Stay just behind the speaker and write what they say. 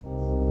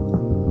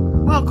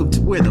Welcome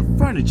to where the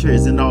furniture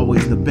isn't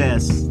always the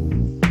best,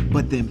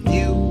 but them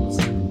views,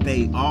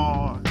 they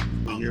are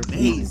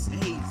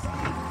amazing.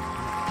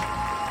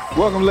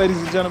 Welcome, ladies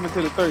and gentlemen,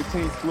 to the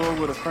 13th floor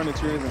where the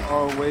furniture isn't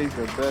always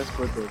the best,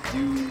 but the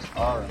views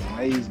are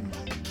amazing.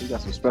 We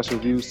got some special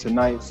views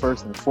tonight.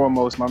 First and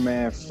foremost, my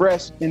man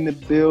Fresh in the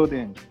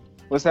building.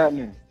 What's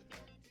happening?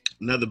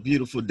 Another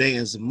beautiful day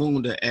in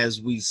Zamunda,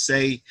 as we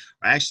say.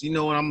 Actually, you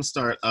know what? I'm going to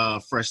start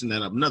freshening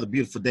that up. Another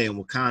beautiful day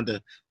in Wakanda.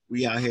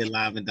 We out here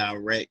live and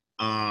direct.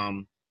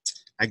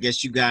 I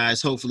guess you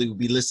guys hopefully will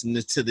be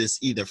listening to this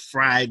either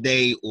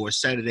Friday or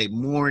Saturday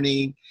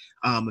morning.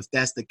 If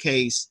that's the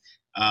case,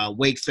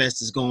 Wake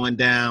Fest is going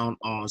down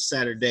on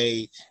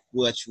Saturday,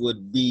 which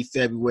would be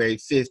February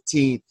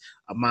 15th.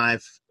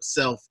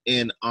 Myself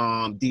and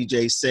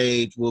DJ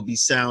Sage will be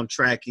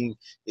soundtracking.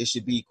 It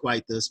should be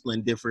quite the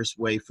splendiferous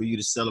way for you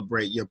to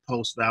celebrate your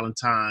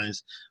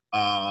post-Valentine's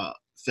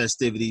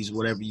festivities,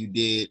 whatever you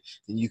did,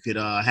 and you could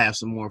have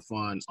some more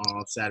fun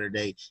on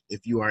Saturday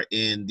if you are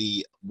in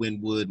the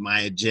Wynwood,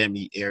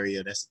 Miami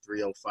area. That's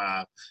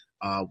 305.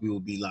 We will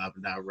be live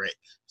and direct.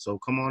 So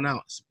come on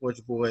out, support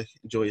your boy,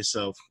 enjoy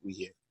yourself. We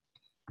here.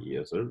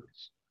 Yes, sir.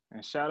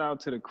 And shout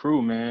out to the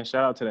crew, man.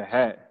 Shout out to the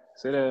hat.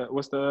 Say that.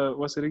 What's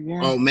it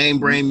again? Oh, Main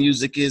Brain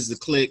Music is the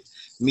click.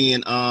 Me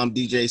and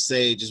DJ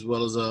Sage, as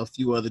well as a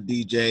few other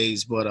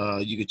DJs.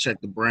 But you can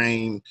check the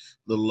Brain,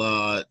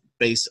 little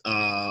bass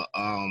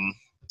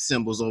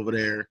symbols over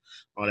there,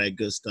 all that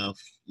good stuff.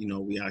 You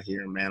know, we out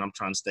here, man. I'm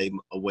trying to stay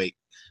awake.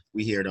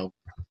 We here though.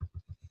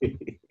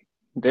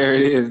 There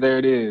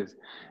it is.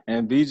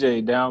 And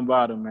BJ down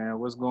bottom, man.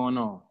 What's going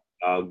on?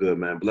 All good,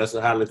 man. Blessed,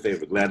 highly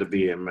favored. Glad to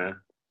be here, man.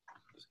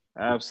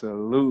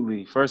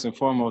 Absolutely. First and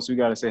foremost, we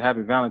got to say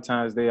happy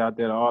Valentine's Day out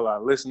there to all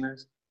our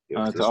listeners.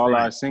 To all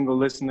our single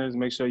listeners,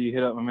 make sure you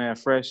hit up my man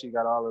Fresh. He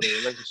got all of the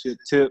relationship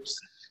tips.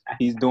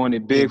 He's doing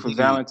it big for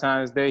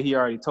Valentine's Day. He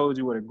already told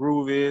you what a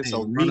groove is,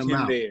 so meet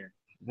him there.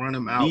 Run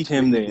him out. Beat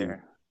him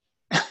there.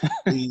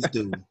 Please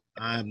do.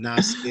 I'm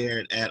not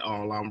scared at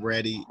all. I'm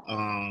ready.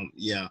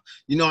 Yeah.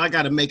 You know, I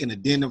got to make an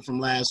addendum from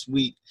last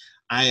week.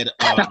 I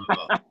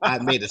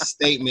made a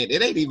statement.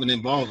 It ain't even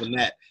involving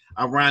that.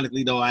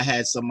 Ironically, though, I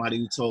had somebody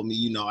who told me,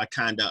 you know, I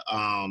kind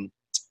of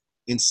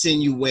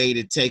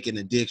insinuated taking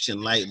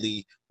addiction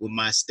lightly with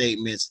my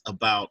statements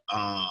about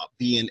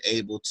being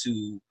able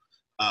to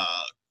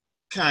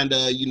kind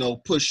of, you know,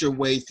 push your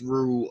way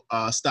through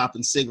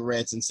stopping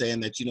cigarettes and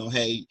saying that, you know,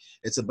 hey,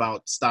 it's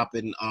about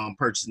stopping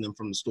purchasing them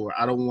from the store.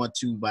 I don't want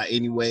to by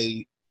any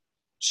way,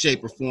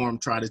 shape, or form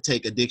try to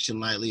take addiction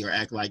lightly or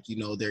act like, you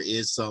know, there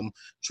is some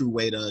true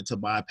way to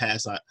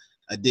bypass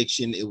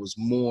addiction. It was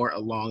more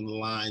along the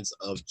lines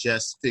of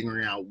just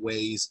figuring out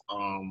ways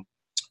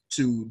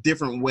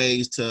different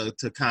ways to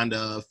kind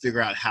of figure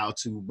out how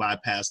to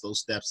bypass those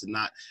steps and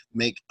not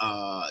make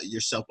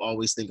yourself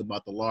always think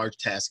about the large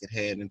task at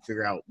hand and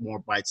figure out more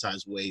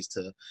bite-sized ways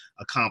to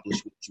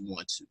accomplish what you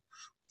want to.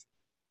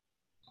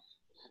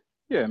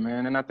 Yeah,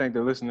 man, and I think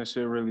the listeners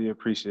should really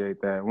appreciate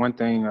that. One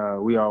thing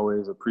we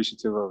always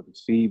appreciative of the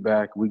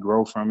feedback. We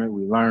grow from it.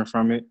 We learn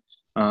from it,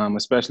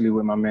 especially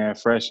with my man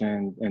Fresh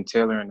and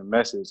tailoring the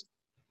message.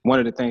 One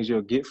of the things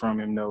you'll get from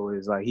him, though,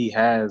 is like he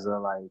has a,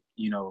 like,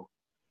 you know,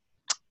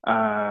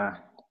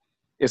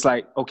 it's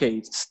like,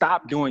 okay,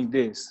 stop doing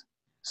this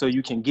so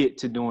you can get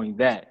to doing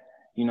that,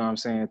 you know what I'm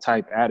saying,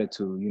 type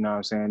attitude, you know what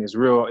I'm saying? It's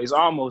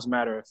almost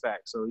matter of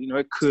fact. So, you know,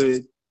 it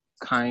could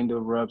kind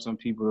of rub some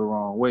people the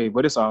wrong way,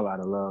 but it's all out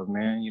of love,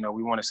 man. You know,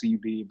 we want to see you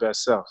be your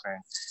best self, and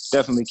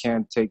definitely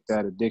can't take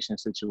that addiction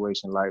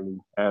situation lightly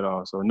at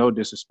all. So no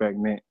disrespect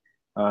meant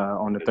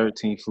on the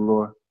 13th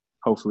floor.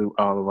 Hopefully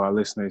all of our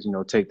listeners, you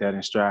know, take that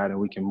in stride and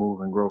we can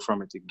move and grow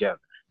from it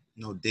together.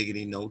 No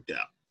diggity, no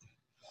doubt.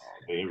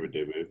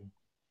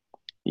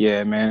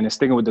 Yeah, man. And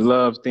sticking with the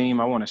love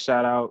theme, I want to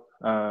shout out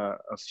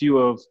a few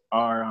of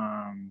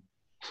our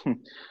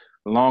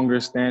longer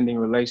standing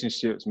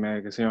relationships,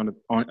 man. Because here on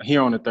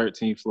the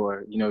 13th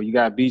floor, you know, you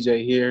got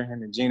BJ here,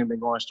 and and Gina been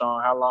going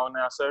strong. How long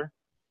now, sir?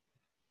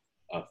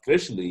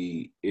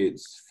 Officially,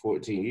 it's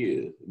 14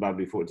 years. About to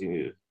be 14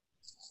 years.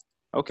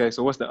 Okay,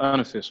 so what's the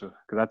unofficial?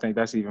 Because I think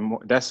that's even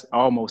more. That's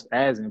almost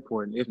as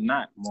important, if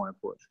not more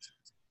important.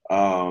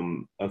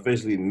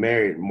 Officially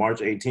married March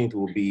 18th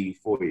will be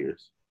 4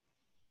 years.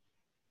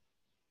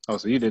 Oh,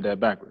 so you did that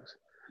backwards.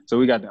 So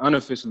we got the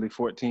unofficially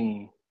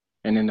 14,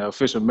 and then the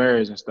official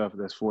marriage and stuff,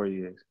 that's 4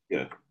 years.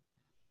 Yeah.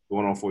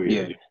 Going on 4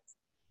 years.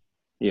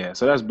 Yeah,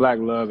 so that's black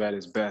love at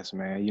its best,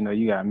 man. You know,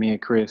 you got me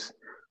and Chris.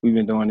 We've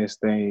been doing this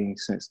thing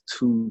since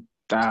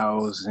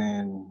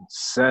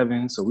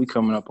 2007. So we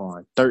coming up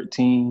on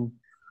 13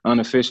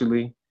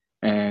 unofficially.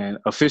 And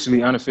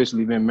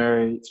unofficially been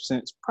married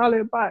since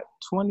probably about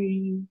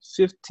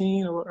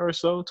 2015 or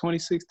so,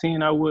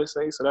 2016, I would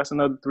say. So that's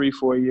another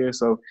 3-4 years.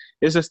 So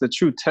it's just a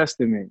true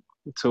testament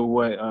to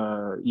what,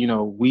 you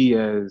know, we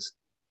as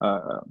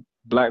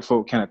Black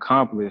folk can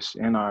accomplish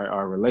in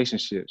our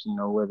relationships, you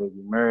know, whether it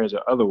be marriage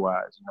or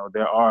otherwise. You know,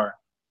 there are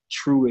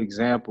true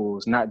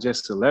examples, not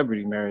just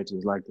celebrity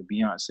marriages like the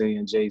Beyonce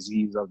and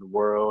Jay-Z's of the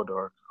world,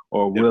 or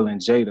or Will and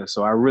Jada.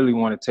 So I really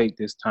want to take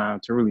this time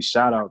to really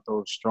shout out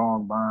those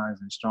strong bonds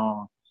and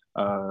strong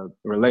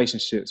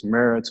relationships,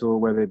 marital,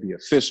 whether it be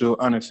official,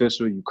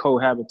 unofficial, you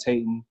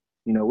cohabitating,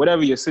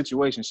 whatever your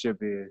situationship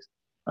is.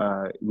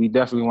 We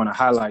definitely want to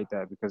highlight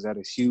that because that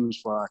is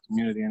huge for our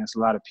community, and it's a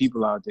lot of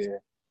people out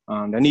there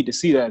that need to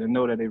see that and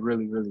know that they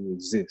really, really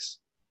exist.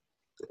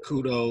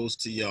 Kudos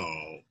to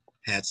y'all.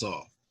 Hats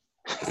off.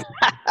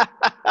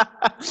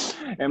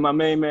 And my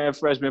main man,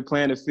 Fresh, been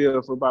playing the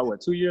field for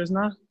about, 2 years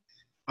now?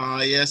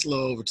 Yes, a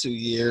little over 2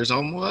 years.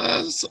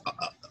 Almost a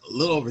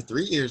little over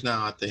 3 years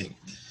now, I think.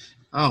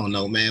 I don't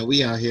know, man.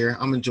 We out here.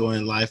 I'm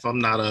enjoying life. I'm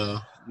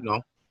not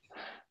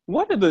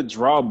What are the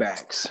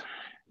drawbacks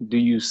do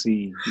you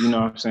see, what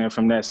I'm saying,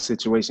 from that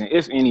situation,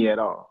 if any at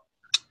all?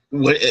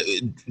 What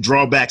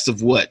drawbacks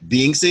of what?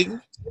 Being single?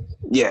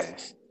 Yeah.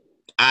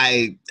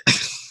 I'll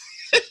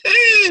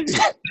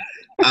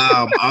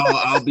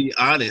be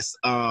honest.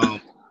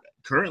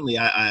 Currently,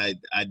 I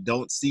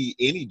don't see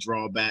any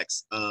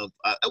drawbacks of.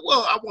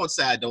 Well, I won't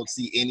say I don't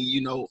see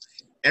any.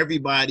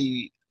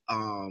 Everybody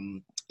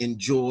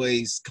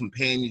enjoys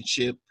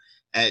companionship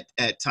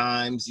at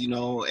times.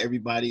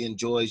 Everybody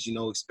enjoys.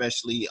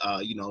 Especially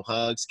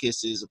hugs,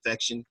 kisses,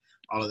 affection,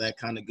 all of that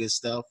kind of good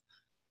stuff.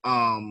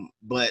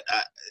 But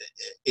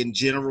in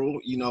general,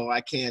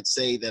 I can't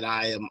say that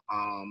I am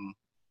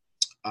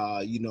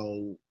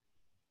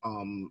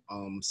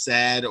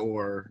sad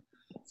or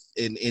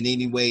in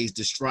any ways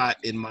distraught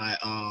in my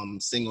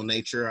single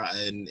nature.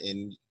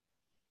 And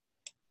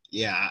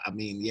yeah, I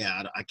mean,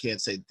 yeah, I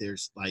can't say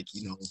there's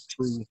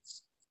true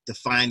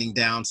defining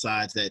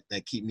downsides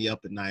that keep me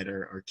up at night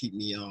or keep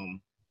me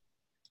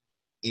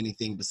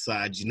anything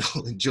besides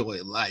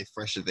enjoying life,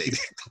 fresh and baby.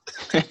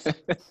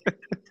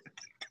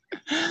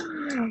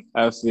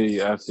 I see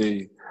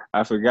you.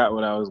 I forgot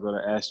what I was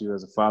going to ask you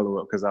as a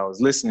follow-up because I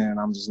was listening and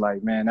I'm just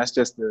like, man, that's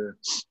just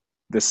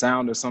the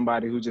sound of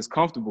somebody who's just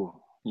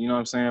comfortable,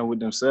 with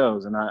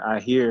themselves. And I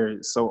hear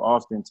so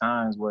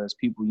oftentimes whereas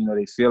people,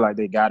 they feel like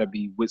they got to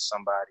be with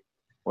somebody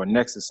or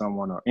next to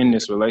someone or in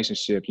this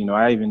relationship.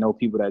 I even know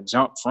people that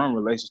jump from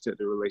relationship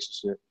to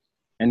relationship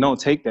and don't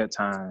take that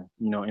time,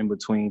 in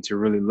between to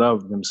really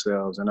love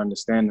themselves and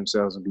understand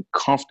themselves and be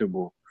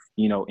comfortable,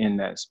 in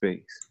that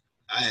space.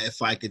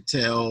 If I could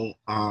tell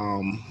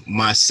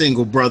my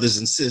single brothers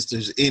and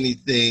sisters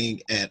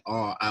anything at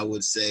all, I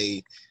would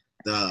say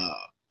the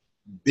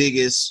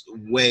biggest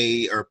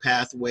way or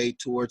pathway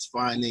towards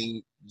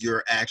finding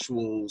your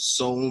actual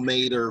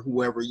soulmate or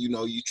whoever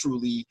you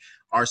truly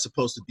are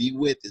supposed to be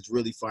with is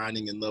really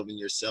finding and loving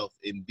yourself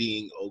and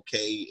being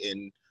okay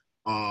and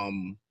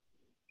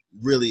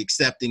really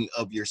accepting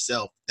of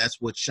yourself.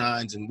 That's what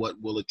shines and what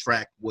will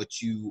attract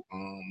what you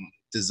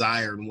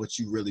desire and what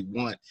you really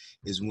want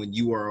is when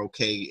you are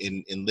okay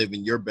in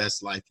living your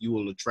best life, you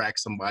will attract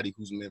somebody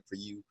who's meant for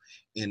you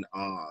and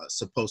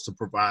supposed to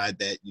provide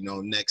that,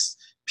 next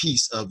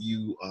piece of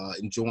you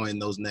enjoying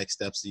those next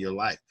steps of your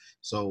life.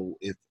 So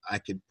if I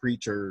could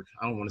preach, or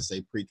I don't want to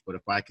say preach, but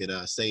if I could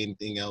say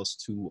anything else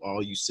to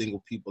all you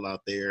single people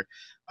out there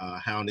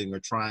hounding or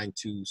trying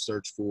to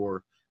search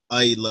for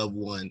a loved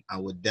one, I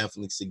would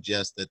definitely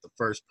suggest that the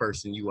first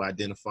person you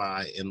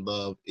identify and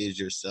love is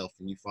yourself,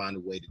 and you find a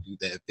way to do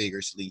that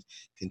vigorously,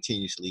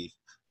 continuously,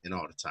 and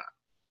all the time.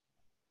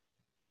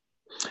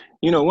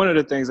 One of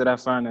the things that I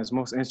find that's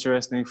most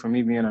interesting for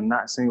me being a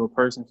not single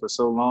person for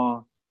so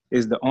long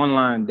is the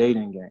online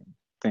dating game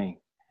thing.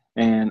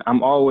 And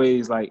I'm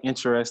always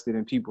interested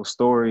in people's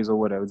stories or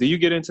whatever. Do you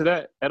get into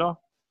that at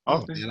all?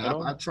 Often? Oh,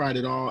 man, I've tried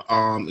it all,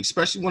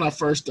 especially when I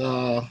first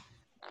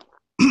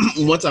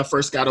once I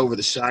first got over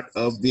the shock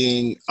of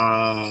being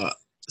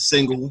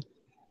single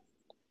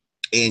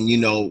and,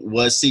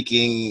 was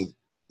seeking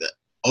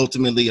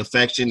ultimately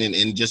affection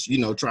and just,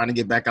 trying to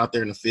get back out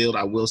there in the field,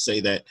 I will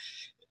say that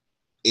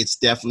it's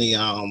definitely,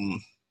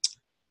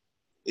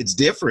 it's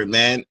different,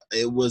 man.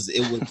 It was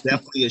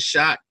definitely a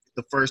shock.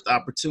 The first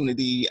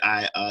opportunity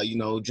I,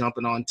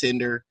 jumping on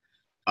Tinder.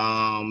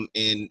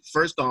 And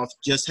first off,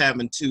 just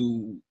having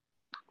to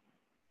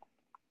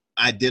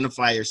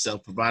identify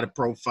yourself, provide a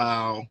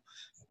profile,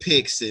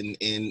 pics and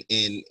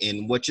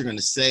what you're going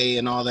to say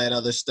and all that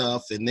other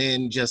stuff. And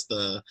then just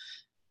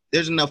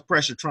there's enough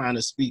pressure trying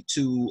to speak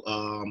to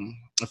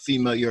a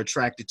female you're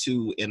attracted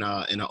to in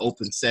an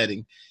open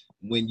setting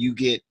when you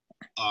get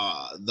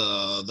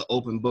the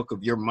open book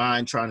of your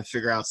mind trying to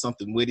figure out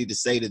something witty to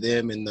say to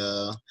them, and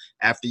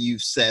after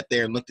you've sat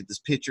there and looked at this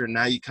picture and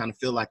now you kind of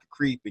feel like a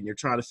creep and you're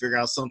trying to figure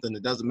out something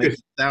that doesn't make you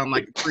sound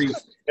like a creep,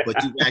 but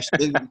you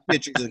actually look at the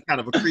pictures in kind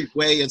of a creep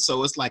way, and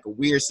so it's like a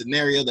weird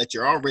scenario that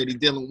you're already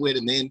dealing with,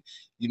 and then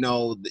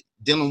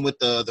dealing with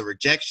the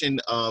rejection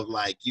of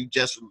you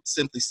just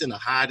simply send a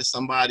hi to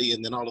somebody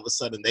and then all of a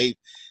sudden they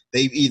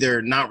they've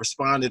either not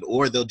responded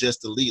or they'll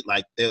just delete.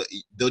 Like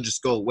they'll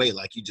just go away.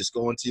 Like you just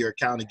go into your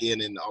account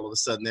again and all of a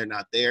sudden they're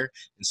not there.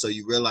 And so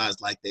you realize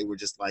like they were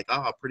just like,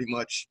 oh, pretty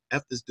much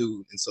F this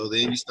dude. And so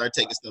then you start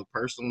taking stuff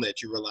personal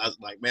that you realize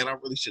like, man, I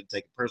really shouldn't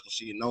take it personal.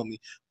 She didn't know me.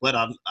 But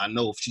I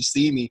know if she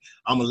see me,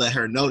 I'm going to let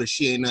her know that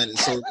she ain't nothing.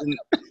 So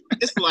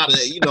it's a lot of,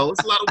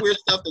 it's a lot of weird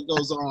stuff that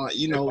goes on.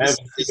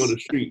 It's on the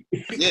street.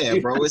 Yeah,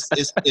 bro.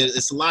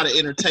 It's a lot of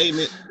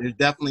entertainment. There's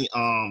definitely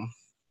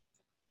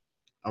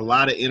a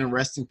lot of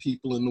interesting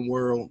people in the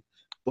world,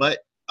 but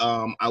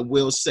I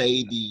will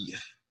say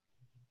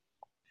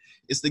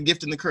it's the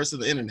gift and the curse of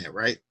the internet,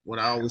 right? What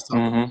I always talk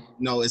about.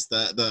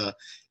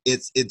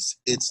 It's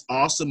it's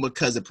awesome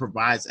because it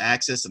provides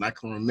access, and I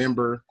can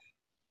remember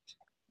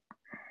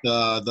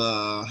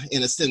the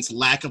in a sense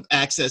lack of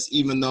access,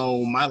 even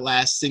though my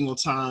last single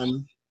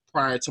time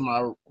prior to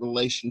my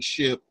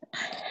relationship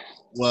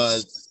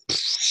was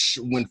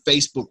when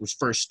Facebook was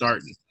first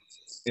starting.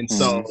 And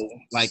so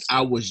like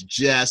I was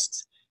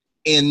just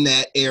in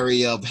that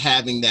area of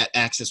having that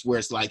access where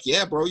it's like,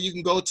 yeah, bro, you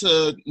can go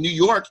to New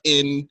York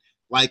and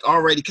like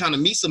already kind of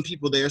meet some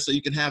people there so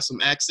you can have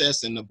some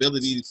access and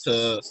ability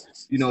to,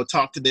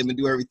 talk to them and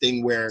do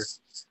everything, where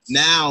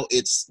now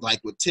it's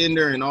like with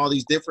Tinder and all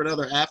these different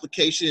other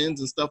applications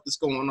and stuff that's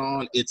going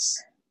on.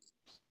 It's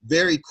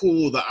very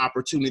cool, the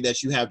opportunity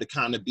that you have to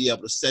kind of be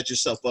able to set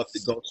yourself up to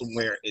go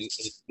somewhere and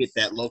get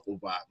that local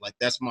vibe. Like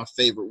that's my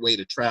favorite way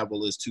to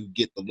travel, is to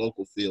get the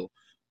local feel.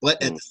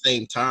 But at the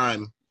same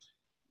time,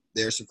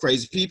 there's some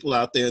crazy people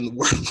out there in the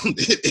world.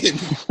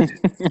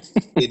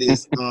 It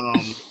is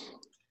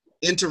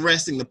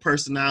interesting, the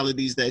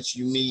personalities that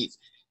you meet.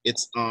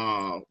 It's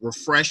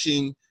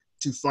refreshing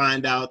to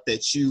find out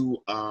that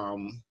you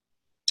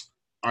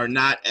are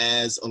not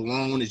as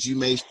alone as you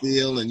may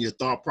feel, and your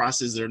thought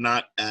processes are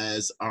not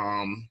as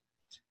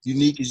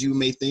unique as you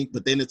may think.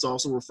 But then it's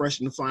also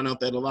refreshing to find out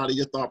that a lot of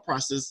your thought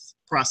processes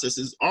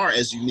are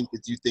as unique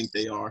as you think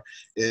they are,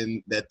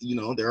 and that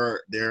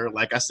there are,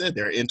 like I said,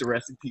 there are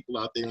interesting people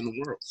out there in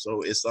the world.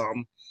 So it's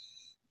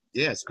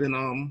it's been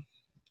an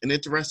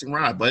interesting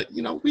ride, but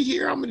we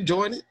here. I'm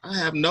enjoying it. I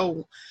have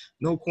no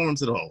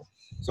qualms at all.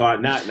 So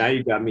now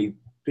you got me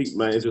piqued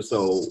my interest.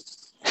 So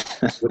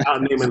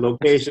without naming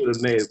location or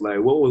names, like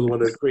what was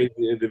one of the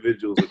crazy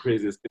individuals or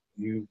craziest things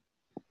you,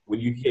 when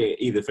you can't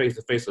either face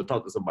to face or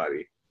talk to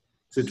somebody,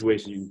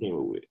 situation you came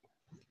up with?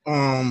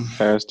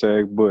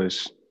 Hashtag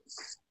Bush.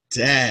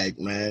 Dag,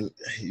 man,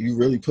 you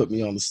really put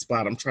me on the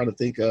spot. I'm trying to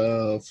think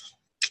of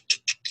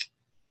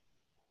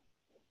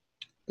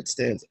what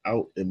stands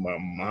out in my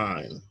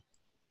mind.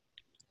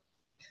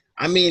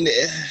 I mean,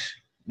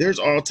 there's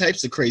all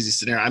types of crazy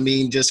scenarios. I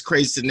mean, just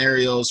crazy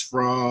scenarios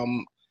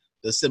from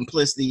the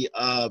simplicity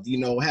of,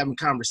 having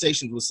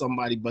conversations with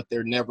somebody, but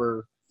they're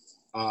never,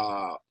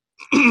 they're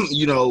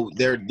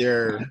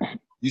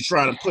you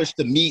trying to push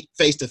the meet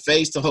face to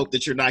face to hope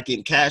that you're not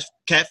getting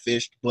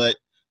catfished, but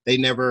they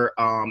never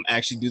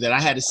actually do that.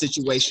 I had a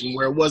situation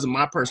where it wasn't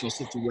my personal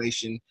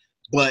situation,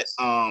 but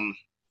I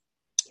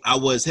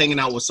was hanging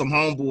out with some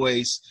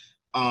homeboys,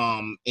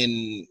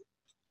 and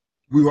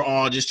we were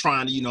all just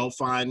trying to,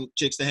 find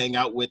chicks to hang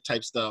out with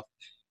type stuff.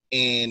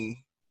 And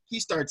he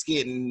starts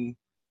getting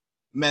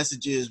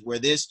messages where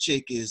this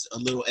chick is a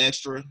little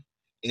extra,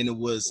 and it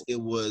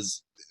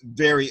was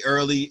very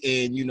early,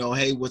 and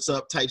hey, what's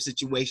up type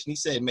situation. He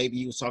said maybe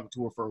he was talking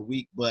to her for a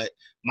week, but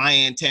my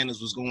antennas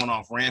was going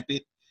off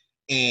rampant.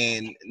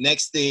 And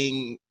next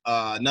thing,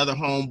 another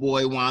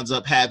homeboy winds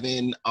up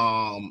having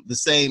the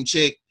same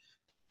chick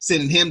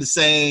sending him the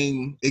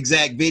same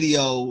exact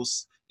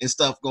videos and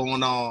stuff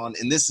going on.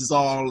 And this is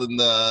all in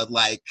the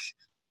like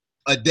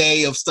a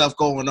day of stuff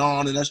going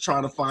on, and us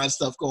trying to find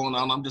stuff going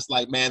on. I'm just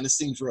like, man, this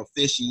seems real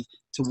fishy,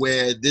 to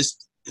where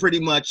this pretty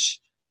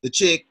much the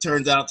chick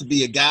turns out to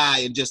be a guy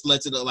and just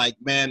lets it like,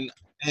 man,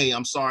 hey,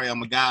 I'm sorry,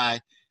 I'm a guy.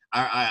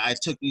 I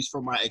took these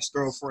from my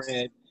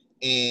ex-girlfriend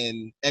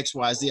and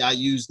XYZ. I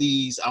use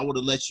these. I would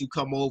have let you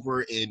come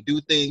over and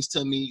do things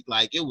to me.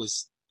 Like it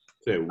was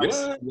What?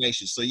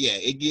 situation. So yeah,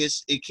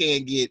 it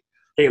can get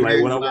Hey, like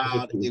very what I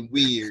wild and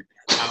weird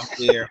out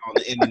there on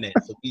the internet.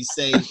 So be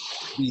safe,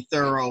 be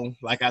thorough.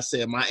 Like I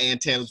said, my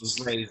antennas was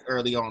raised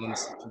early on in the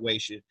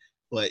situation.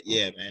 But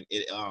yeah, man,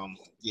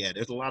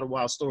 there's a lot of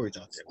wild stories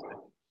out there, man.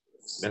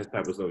 That's the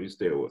type of stuff you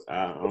stay with.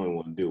 I don't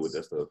want to deal with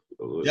that stuff.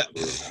 Yep.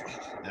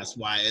 That's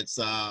why it's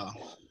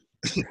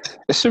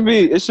It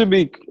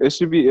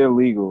should be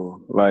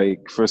illegal,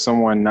 like for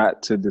someone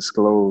not to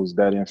disclose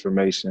that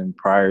information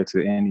prior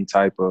to any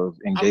type of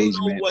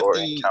engagement or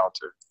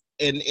encounter.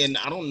 And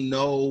I don't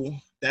know.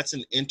 That's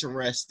an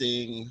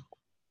interesting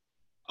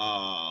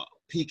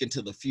peek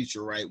into the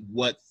future, right?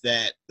 What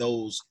that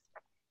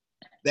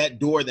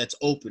door that's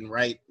open,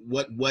 right?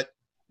 What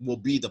will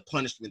be the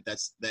punishment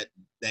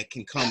that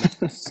can come,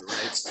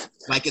 right?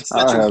 Like it's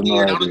such a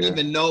weird. I don't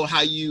even know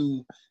how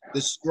you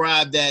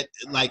describe that.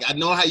 Like I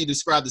know how you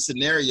describe the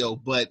scenario,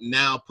 but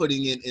now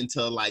putting it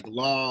into like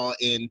law,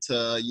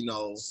 into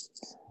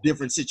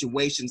different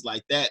situations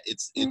like that,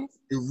 it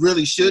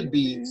really should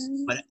be.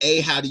 But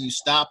A, how do you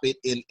stop it?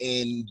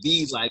 And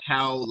B, like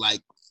how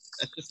like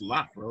That's just a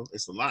lot, bro.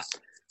 It's a lot.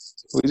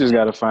 We just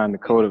got to find the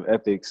code of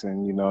ethics,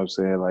 and you know what I'm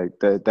saying, like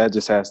that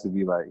just has to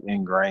be like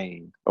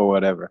ingrained or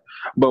whatever.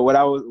 But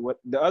what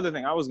the other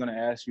thing I was going to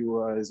ask you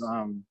was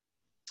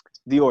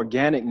the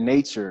organic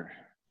nature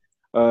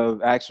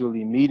of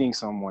actually meeting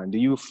someone. Do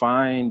you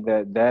find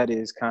that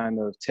is kind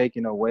of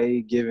taken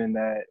away, given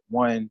that,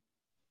 one,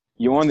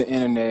 you're on the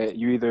internet,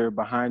 you're either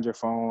behind your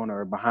phone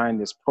or behind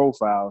this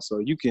profile, so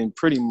you can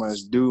pretty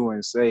much do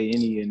and say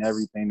any and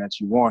everything that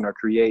you want or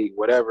create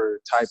whatever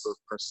type of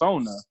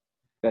persona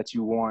that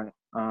you want,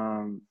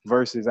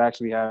 versus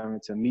actually having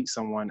to meet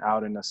someone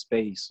out in a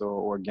space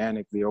or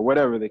organically or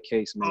whatever the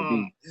case may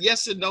be?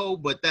 Yes and no,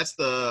 but that's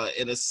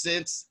in a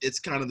sense, it's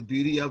kind of the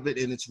beauty of it,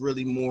 and it's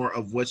really more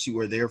of what you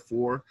are there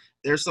for.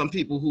 There's some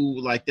people who,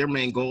 like, their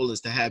main goal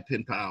is to have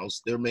pen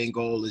pals. Their main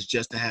goal is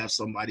just to have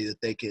somebody that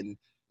they can,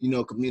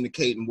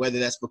 communicate, and whether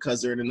that's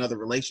because they're in another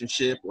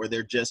relationship or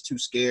they're just too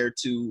scared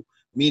to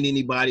meet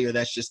anybody, or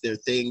that's just their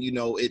thing,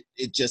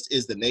 it just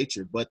is the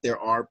nature. But there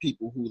are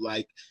people who,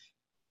 like,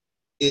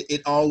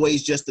 it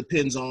always just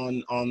depends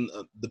on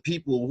the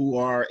people who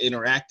are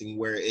interacting,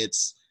 where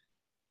it's,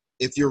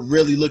 if you're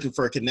really looking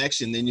for a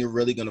connection, then you're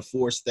really going to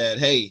force that,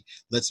 hey,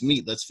 let's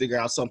meet, let's figure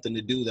out something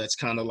to do. That's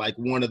kind of like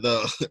one of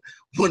the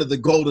one of the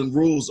golden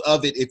rules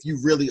of it. If you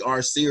really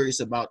are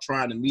serious about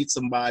trying to meet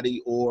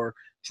somebody or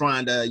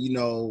trying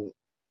to,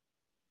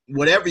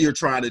 whatever you're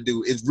trying to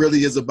do, it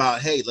really is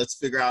about, hey, let's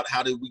figure out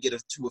how do we get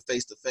to a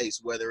face-to-face,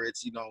 whether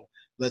it's,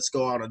 let's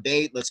go on a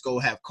date, let's go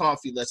have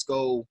coffee, let's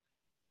go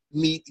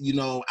meet,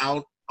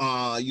 out,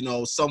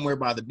 somewhere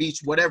by the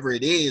beach, whatever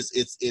it is,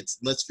 it's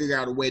let's figure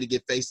out a way to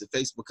get face to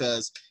face,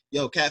 because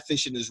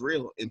catfishing is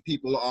real, and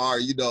people are,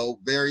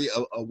 very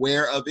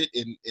aware of it,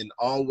 and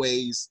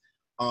always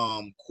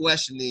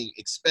questioning,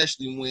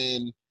 especially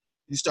when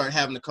you start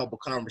having a couple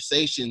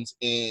conversations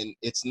and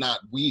it's not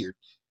weird.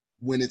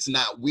 When it's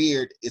not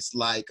weird, it's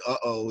like,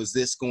 is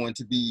this going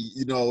to be,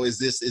 is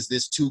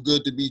this too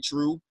good to be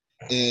true?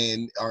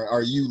 And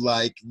are you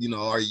like,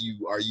 are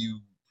you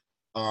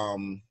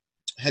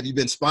have you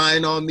been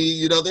spying on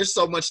me? There's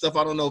so much stuff.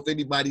 I don't know if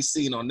anybody's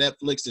seen on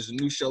Netflix. There's a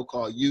new show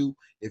called You.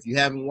 If you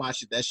haven't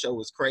watched it, that show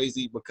is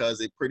crazy,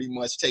 because it pretty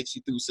much takes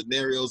you through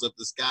scenarios of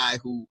this guy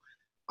who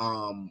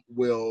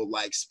will,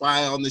 like,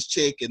 spy on this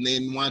chick and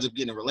then winds up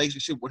getting a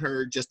relationship with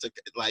her, just to,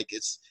 like,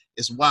 it's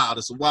wild.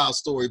 It's a wild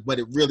story, but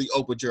it really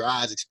opened your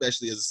eyes,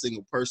 especially as a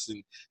single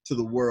person, to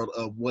the world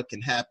of what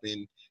can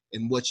happen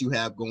and what you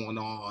have going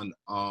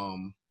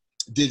on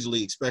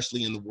digitally,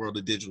 especially in the world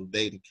of digital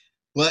dating.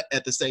 But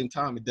at the same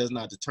time, it does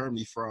not deter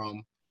me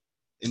from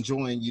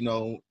enjoying,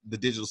 the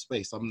digital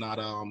space. I'm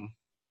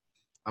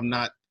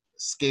not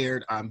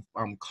scared. I'm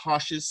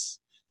cautious,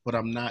 but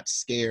I'm not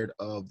scared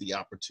of the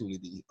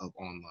opportunity of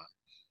online.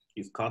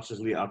 He's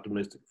cautiously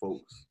optimistic,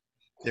 folks.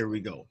 There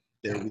we go.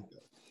 There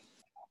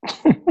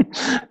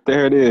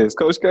it is.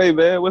 Coach K,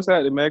 man, what's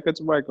happening, man? Cut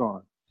your mic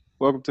on.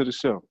 Welcome to the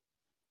show.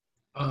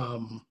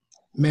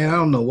 Man, I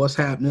don't know what's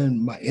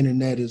happening. My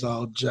internet is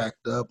all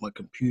jacked up. My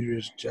computer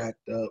is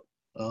jacked up.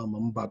 I'm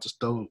about to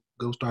start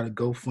a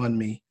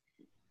GoFundMe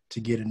to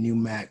get a new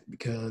Mac,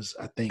 because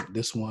I think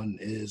this one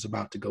is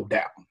about to go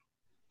down.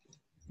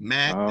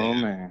 Mac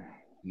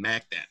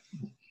that.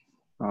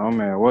 Oh,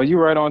 man. Well,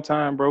 you're right on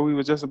time, bro. We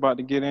were just about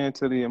to get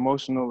into the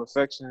emotional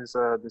affections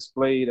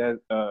displayed as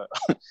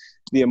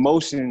the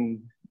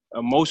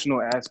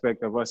emotional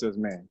aspect of us as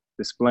men,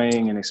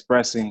 displaying and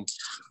expressing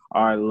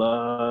our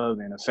love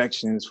and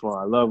affections for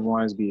our loved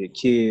ones, be it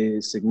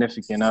kids,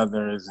 significant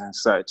others, and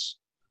such.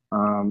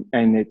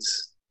 And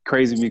it's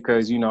crazy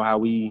because you know how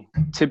we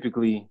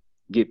typically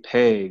get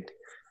pegged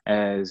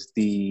as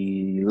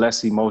the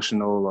less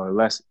emotional or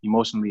less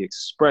emotionally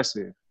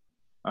expressive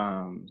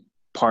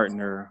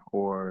partner,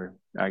 or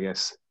I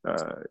guess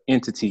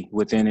entity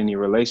within any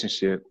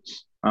relationship.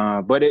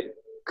 But it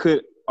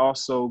could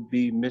also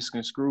be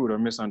misconstrued or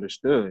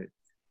misunderstood,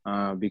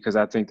 because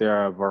I think there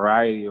are a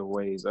variety of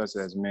ways us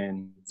as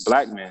men,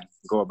 Black men,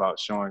 go about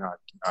showing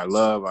our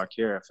love, our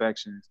care,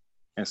 affections.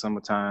 And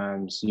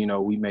sometimes, you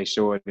know, we may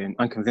show it in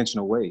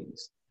unconventional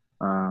ways.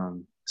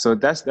 So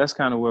that's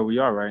kind of where we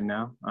are right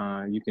now.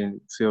 You can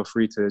feel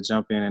free to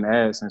jump in and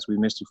add, since we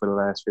missed you for the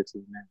last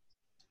 15 minutes.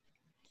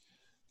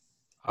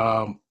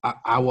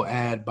 I will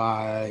add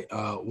by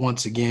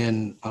once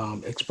again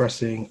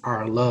expressing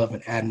our love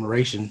and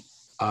admiration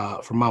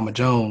for Mama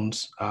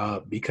Jones,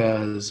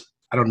 because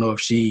I don't know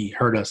if she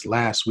heard us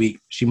last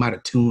week. She might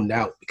have tuned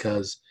out,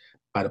 because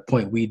by the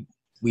point we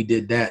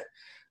did that,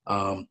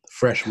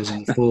 Fresh was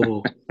in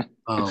full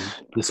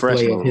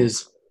display of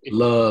his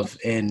love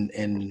and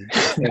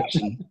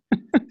affection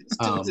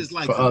Dude is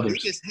like for the others.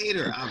 biggest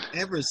hater I've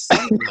ever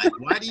seen. Like,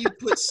 why do you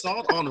put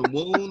salt on the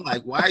wound?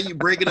 Like, why are you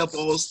bringing up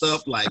old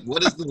stuff? Like,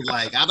 what is the,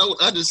 like, I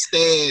don't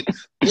understand.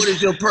 What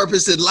is your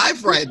purpose in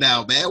life right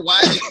now, man?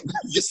 Why are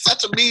you're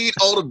such a mean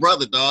older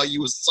brother, dog.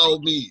 You were so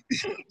mean.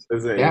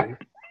 Yeah.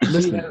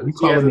 Listen, you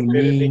calling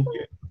me mean?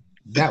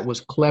 That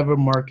was clever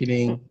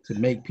marketing to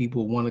make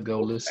people want to go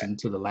listen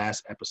to the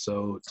last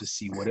episode to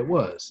see what it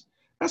was.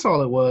 That's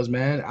all it was,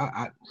 man.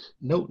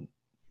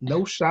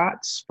 no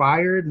shots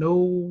fired,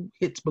 no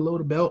hits below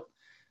the belt,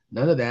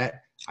 none of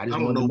that. I just I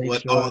don't wanted to know make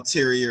what sure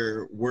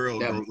ulterior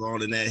world that goes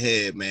on in that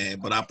head, man,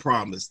 but I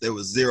promise there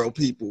was 0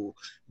 people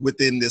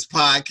within this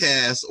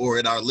podcast or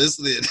in our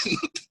listening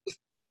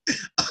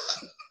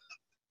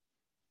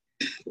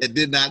that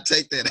did not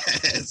take that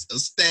as a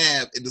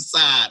stab in the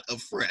side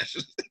of fresh.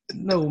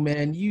 no,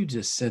 man, you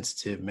just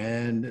sensitive,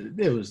 man.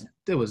 There was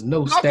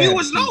no My stab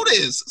viewers at you. know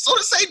this, so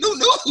this ain't new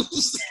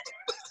news.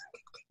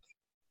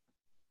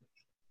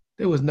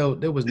 There was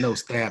no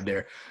stab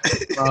there.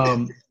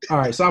 All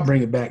right, so I'll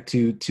bring it back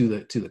to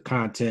the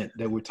content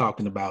that we're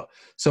talking about.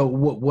 So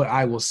what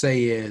I will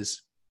say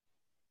is,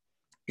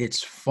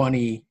 it's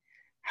funny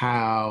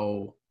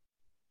how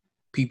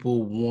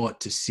people want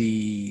to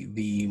see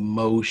the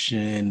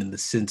emotion and the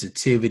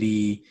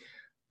sensitivity,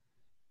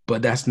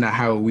 but that's not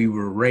how we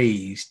were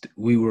raised.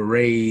 We were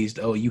raised,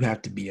 oh, you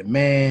have to be a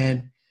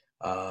man.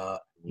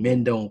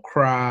 Men don't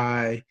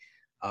cry.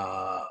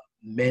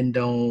 Men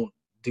don't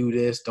do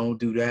this, don't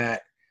do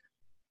that.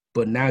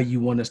 But now you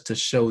want us to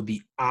show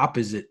the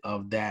opposite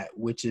of that,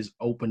 which is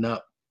open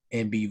up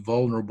and be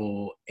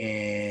vulnerable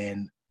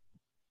and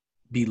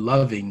be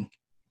loving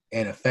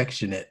and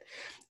affectionate.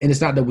 And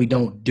it's not that we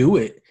don't do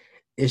it.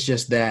 It's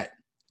just that,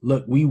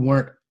 look, we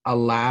weren't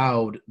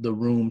allowed the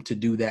room to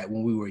do that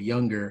when we were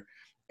younger.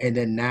 And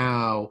then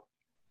now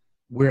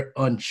we're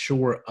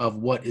unsure of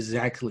what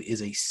exactly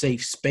is a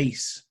safe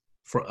space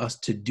for us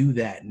to do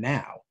that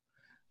now.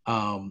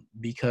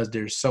 Because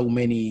there's so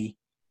many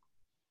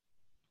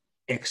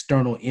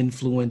external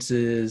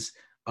influences,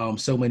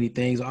 so many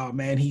things. Oh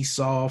man, he's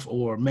soft,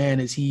 or man,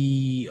 is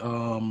he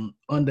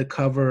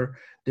undercover?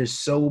 There's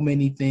so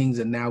many things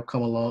that now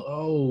come along.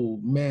 Oh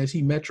man, is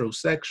he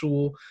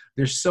metrosexual?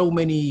 There's so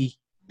many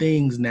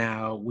things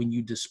now when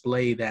you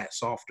display that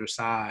softer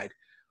side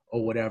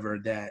or whatever,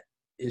 that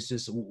it's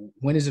just,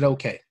 when is it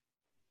okay?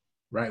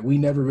 Right? We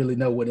never really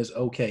know when it's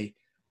okay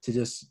to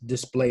just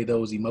display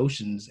those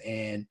emotions.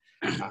 And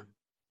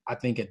I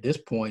think at this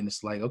point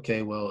it's like,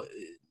 okay, well,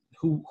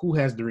 who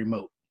has the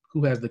remote?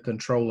 Who has the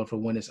controller for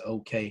when it's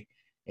okay?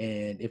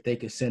 And if they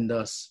could send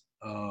us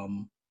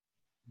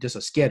just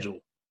a schedule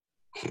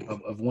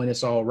of when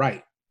it's all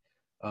right,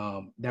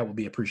 that would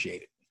be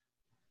appreciated.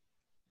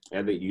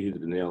 I think you hit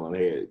the nail on the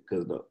head,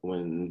 because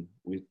when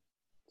we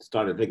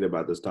started thinking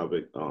about this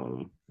topic,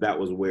 that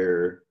was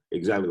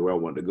exactly where I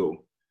wanted to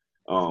go,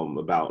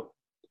 about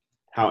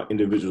how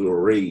individuals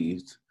were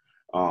raised.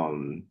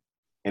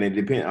 And it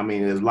depends. I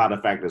mean, there's a lot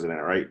of factors in that,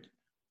 right?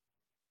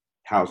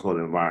 Household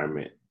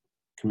environment,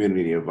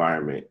 community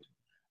environment.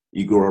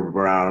 You grew up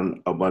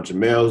around a bunch of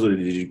males, or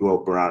did you grow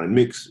up around a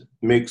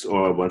mix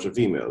or a bunch of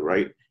females,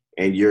 right?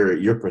 And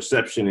your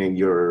perception and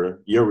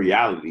your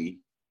reality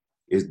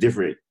is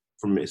different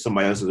from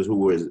somebody else's who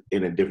was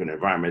in a different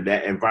environment.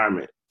 That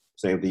environment,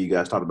 same thing you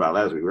guys talked about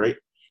last week, right?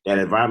 That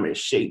environment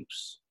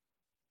shapes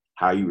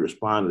how you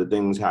respond to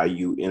things, how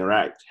you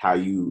interact, how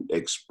you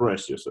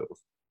express yourself.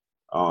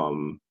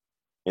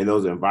 And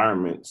those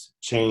environments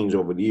change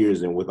over the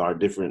years, and with our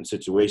different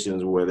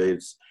situations, whether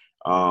it's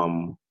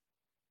high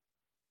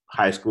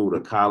school to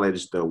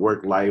college to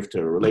work life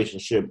to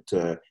relationship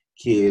to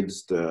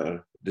kids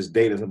to just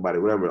dating somebody,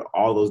 whatever,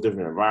 all those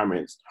different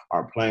environments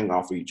are playing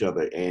off of each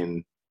other.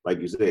 And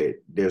like you said,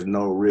 there's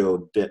no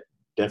real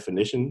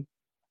definition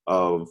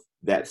of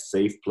that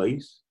safe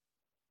place.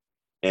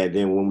 And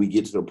then when we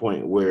get to the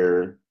point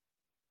where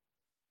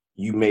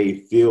you may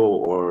feel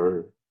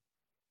or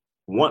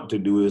want to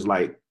do is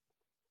like,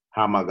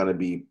 how am I going to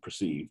be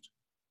perceived?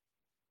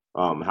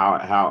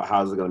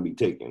 How is it going to be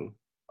taken?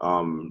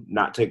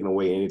 Not taking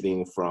away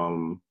anything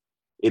from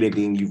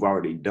anything you've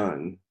already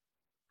done,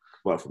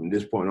 but from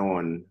this point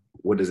on,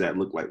 what does that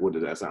look like? What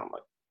does that sound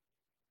like?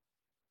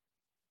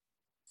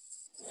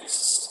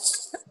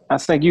 I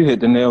think you hit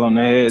the nail on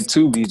the head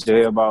too,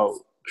 BJ, about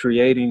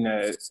creating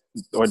that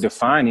or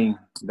defining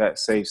that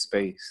safe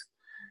space.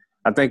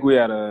 I think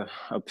we're at a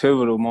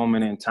pivotal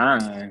moment in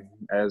time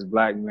as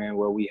Black men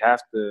where we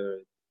have to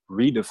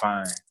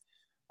redefine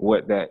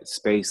what that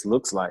space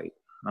looks like.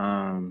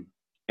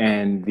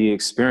 And the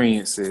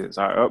experiences,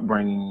 our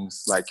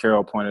upbringings, like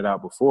Carol pointed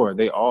out before,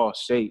 they all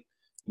shape,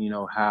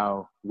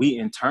 how we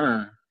in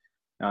turn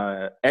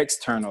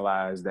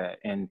externalize that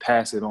and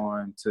pass it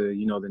on to,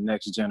 the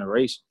next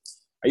generation.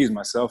 I use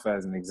myself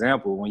as an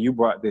example. When you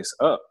brought this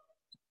up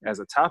as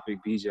a topic,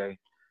 BJ,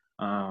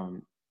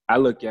 I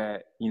look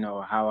at,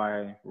 how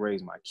I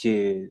raise my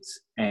kids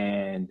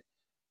and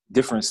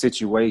different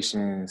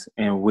situations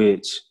in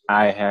which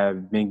I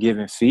have been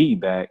given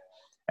feedback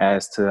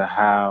as to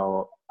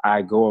how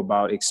I go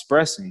about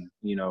expressing,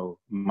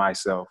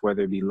 myself,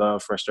 whether it be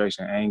love,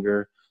 frustration,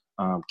 anger,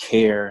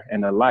 care,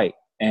 and the like.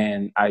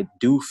 And I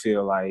do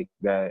feel like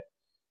that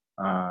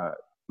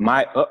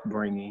my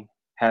upbringing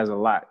has a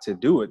lot to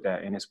do with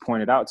that, and it's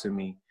pointed out to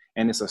me,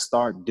 and it's a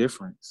stark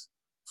difference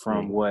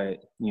from what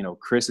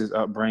Chris's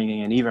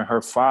upbringing and even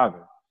her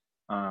father.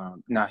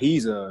 Now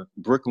he's a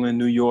Brooklyn,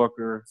 New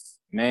Yorker,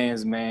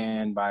 man's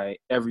man by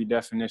every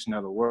definition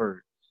of the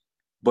word,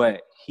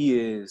 but he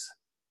is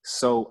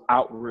so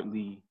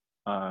outwardly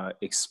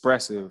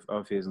expressive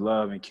of his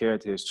love and care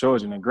to his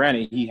children. And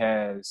granted, he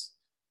has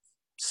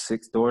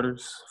 5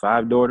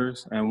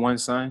 daughters, and 1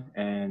 son,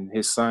 and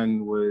his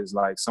son was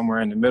like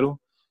somewhere in the middle.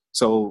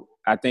 So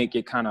I think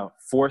it kind of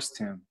forced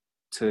him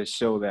to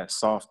show that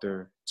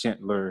softer,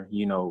 gentler,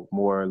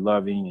 more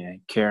loving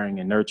and caring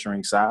and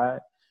nurturing side.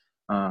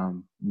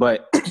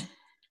 But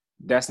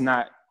that's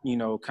not,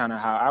 kind of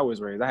how I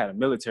was raised. I had a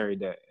military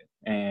dad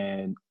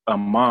and a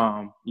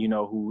mom,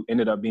 who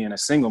ended up being a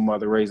single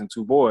mother raising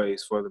 2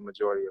 boys for the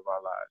majority of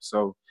our lives.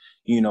 So,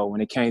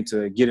 when it came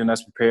to getting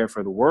us prepared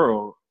for the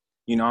world,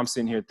 I'm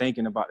sitting here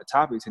thinking about the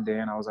topic today,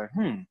 and I was like,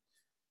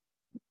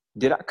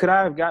 could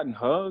I have gotten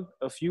hugged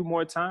a few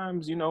more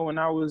times, when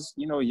I was,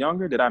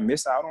 younger? Did I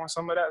miss out on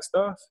some of that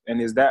stuff?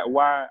 And is that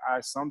why I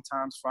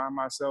sometimes find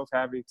myself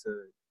having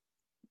to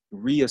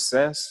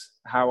reassess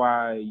how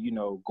I,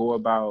 go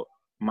about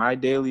my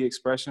daily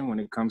expression when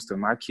it comes to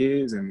my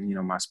kids and,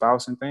 my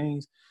spouse and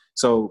things?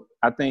 So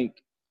I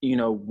think,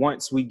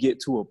 once we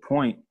get to a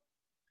point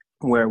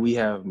where we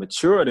have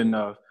matured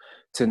enough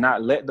to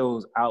not let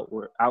those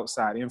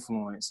outside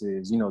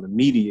influences, the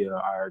media,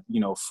 our,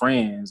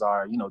 friends,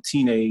 our,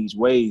 teenage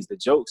ways, the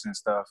jokes and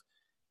stuff,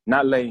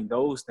 not letting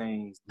those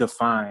things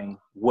define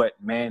what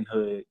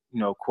manhood,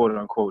 quote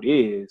unquote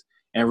is,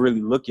 and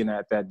really looking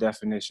at that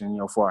definition,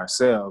 for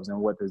ourselves, and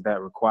what does that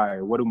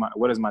require? What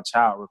does my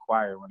child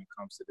require when it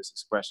comes to this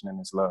expression and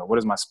this love? What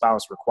does my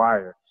spouse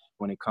require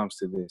when it comes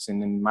to this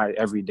and in my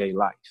everyday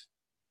life?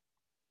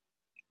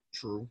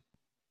 True.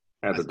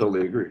 I have to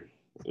totally agree.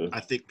 Yeah.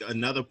 I think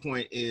another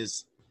point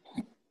is,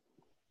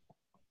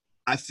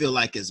 I feel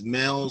like as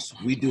males,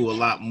 we do a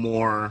lot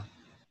more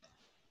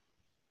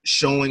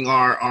showing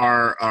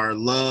our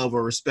love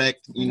or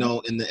respect, in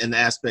the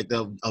aspect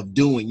of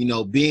doing,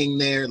 being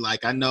there.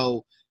 Like, I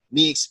know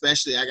me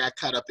especially, I got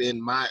caught up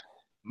in my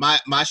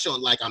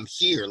showing, like, I'm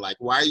here. Like,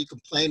 why are you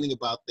complaining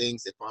about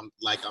things if I'm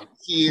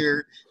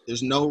here?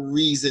 There's no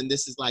reason.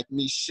 This is like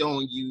me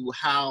showing you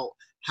how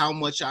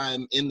much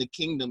I'm in the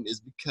kingdom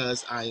is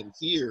because I am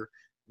here.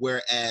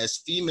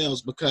 Whereas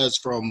females, because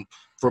from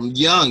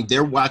young,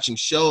 they're watching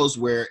shows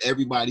where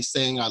everybody's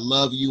saying I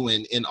love you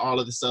and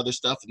all of this other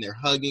stuff, and they're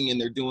hugging and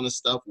they're doing this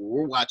stuff,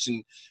 where we're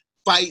watching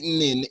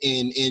fighting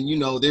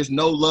and there's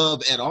no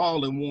love at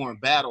all in war and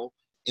battle.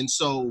 And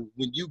so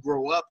when you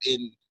grow up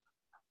and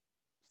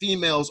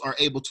females are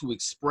able to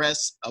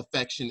express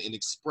affection and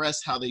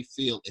express how they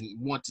feel and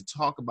want to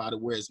talk about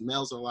it, whereas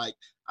males are like,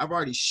 I've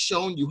already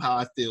shown you how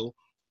I feel.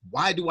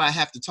 Why do I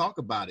have to talk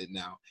about it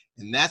now?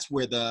 And that's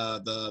where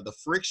the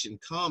friction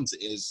comes,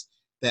 is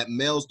that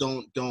males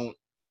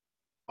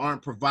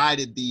aren't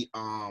provided the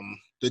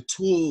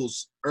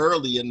tools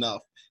early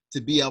enough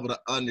to be able to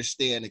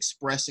understand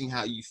expressing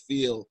how you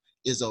feel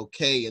is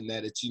okay, and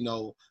that it's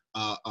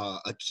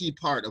a key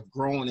part of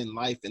growing in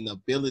life, and the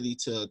ability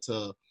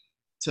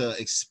to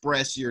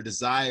express your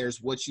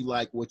desires, what you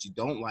like, what you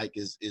don't like,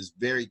 is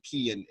very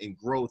key in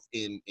growth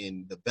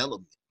in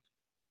development.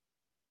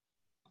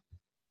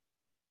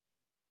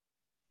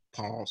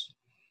 Pause.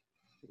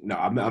 No,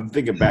 I'm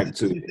thinking back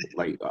to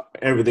like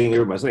everything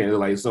everybody's saying.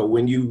 Like, so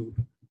when you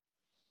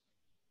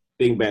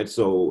think back,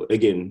 so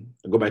again,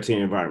 go back to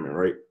your environment,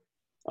 right?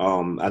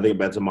 I think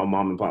back to my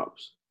mom and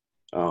pops.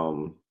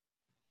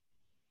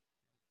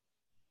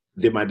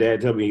 Did my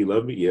dad tell me he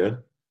loved me? Yeah.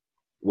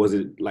 Was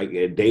it like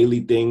a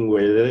daily thing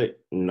where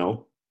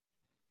no?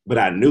 But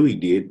I knew he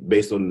did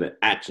based on the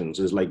actions,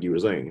 just like you were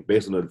saying,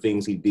 based on the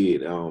things he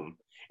did.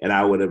 And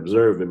I would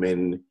observe him,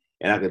 and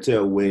I could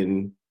tell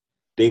when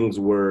things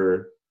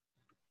were,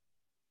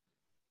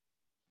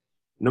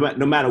 no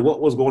matter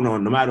what was going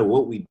on, no matter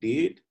what we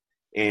did,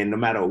 and no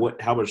matter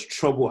how much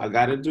trouble I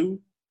got into,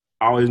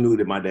 I always knew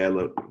that my dad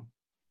loved me,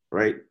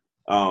 right?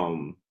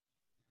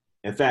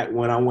 In fact,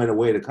 when I went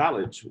away to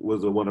college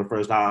was one of the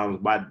first times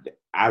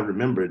I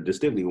remember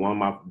distinctly,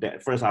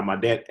 first time my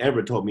dad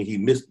ever told me he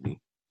missed me.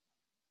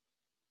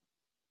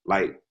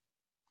 Like,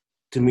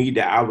 to me,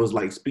 that I was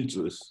like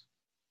speechless.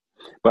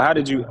 But how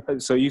did you,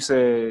 so you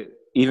said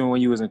even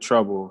when you was in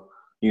trouble,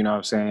 you know what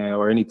I'm saying,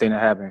 or anything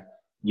that happened,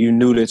 you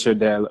knew that your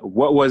dad,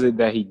 what was it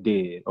that he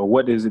did, or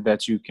what is it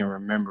that you can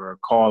remember or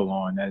call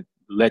on that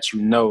let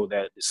you know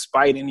that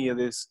despite any of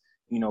this,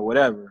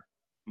 whatever,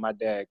 my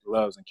dad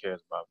loves and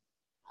cares about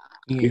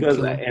me? Because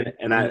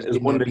it's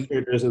one of the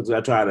characteristics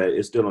I try to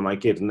instill in my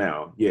kids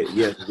now. Yeah,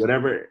 yes,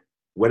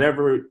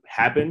 whatever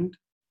happened,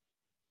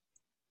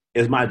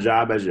 it's my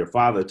job as your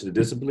father to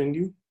discipline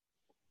you.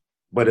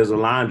 But there's a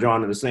line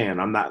drawn in the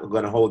sand. I'm not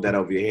going to hold that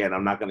over your head.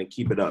 I'm not going to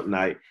keep it up.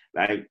 Like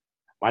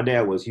my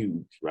dad was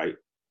huge, right?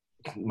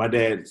 My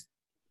dad,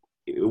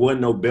 it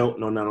wasn't no belt,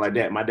 no nothing like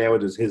that. My dad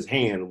was just, his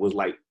hand was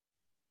like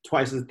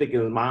twice as thick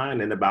as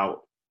mine and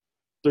about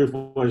 3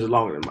 or 4 inches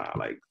longer than mine.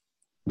 Like,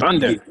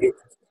 thunder.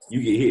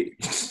 You get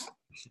hit.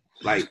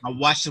 Like, I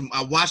watched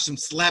him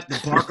slap the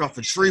bark off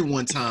a tree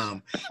one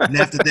time, and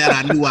after that,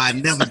 I knew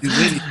I'd never do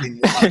anything.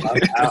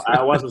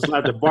 I watched him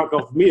slap the bark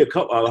off me a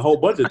whole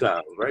bunch of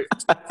times, right?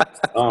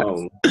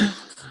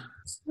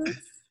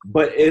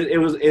 But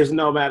it's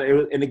no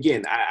matter. And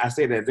again, I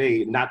say that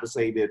not to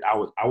say that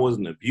I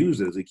wasn't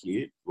abused as a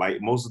kid.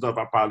 Like most of the stuff,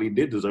 I probably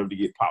did deserve to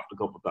get popped a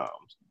couple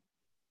times.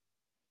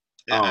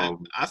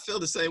 I feel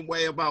the same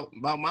way about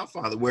my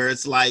father, where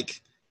it's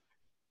like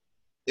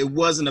it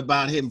wasn't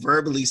about him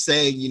verbally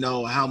saying,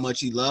 how much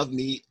he loved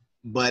me.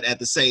 But at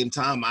the same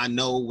time, I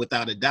know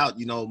without a doubt,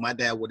 my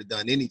dad would have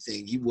done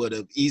anything. He would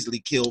have easily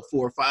killed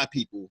 4 or 5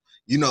 people,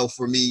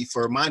 for me,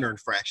 for minor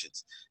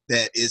infractions.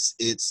 That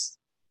it's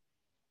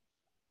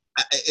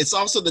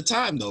also the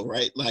time though,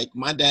 right? Like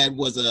my dad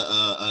was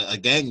a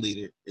gang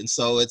leader. And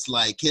so it's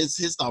like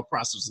his thought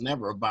process was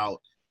never about,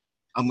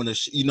 I'm going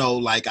to,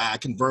 like I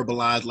can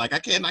verbalize, like I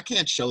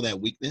can't show that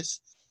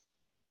weakness.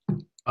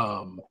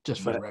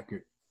 Just for the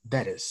record,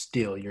 that is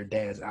still your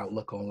dad's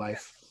outlook on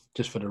life.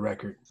 Just for the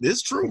record,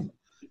 This true.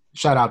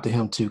 Shout out to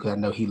him too, because I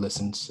know he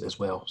listens as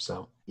well.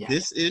 So yeah,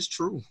 this is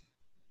true.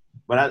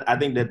 But I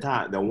think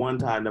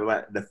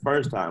the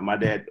first time, my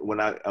dad, when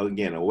I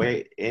again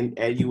away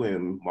at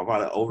UM, my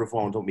father over the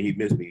phone told me he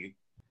missed me,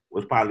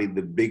 was probably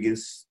the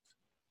biggest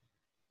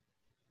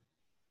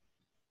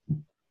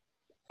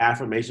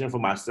affirmation for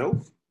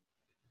myself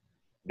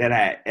that I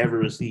had ever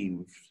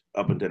received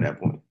up until that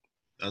point.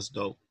 That's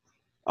dope.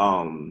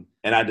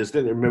 And I just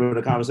didn't remember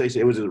the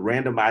conversation. It was just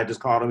random. I just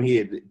called him. He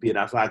had been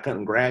outside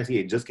cutting grass. He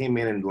had just came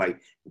in and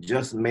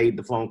just made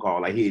the phone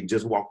call. Like he had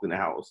just walked in the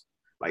house.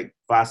 Like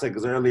 5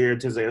 seconds earlier,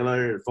 10 seconds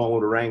earlier, the phone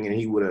would have rang and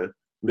he would have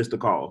missed the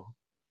call.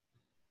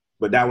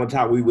 But that one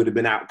time we would have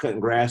been out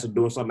cutting grass or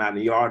doing something out in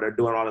the yard or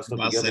doing all that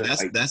stuff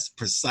together. That's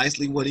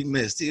precisely what he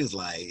missed. He was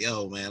like,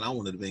 yo, man, I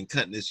would have been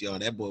cutting this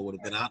yard. That boy would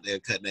have been out there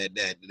cutting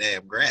that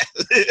damn grass.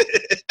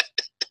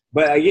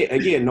 But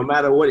again, no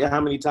matter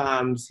how many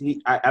times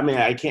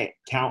I can't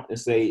count and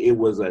say it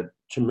was a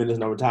tremendous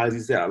number of times he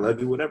said, I love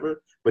you,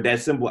 whatever. But that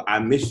simple, I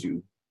miss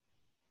you,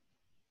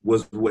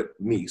 was what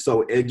me.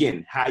 So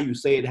again, how you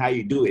say it, how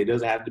you do it, it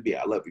doesn't have to be,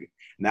 I love you.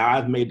 Now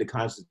I've made the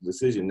conscious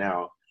decision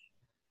now,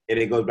 and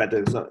it goes back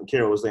to something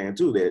Carol was saying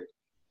too, that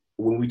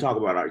when we talk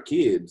about our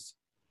kids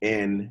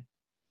and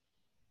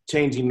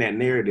changing that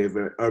narrative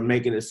or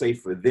making it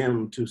safe for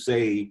them to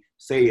say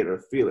it or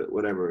feel it,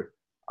 whatever,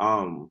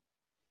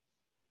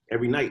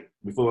 every night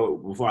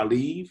before I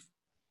leave,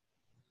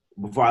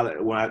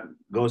 when I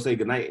go say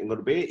goodnight and go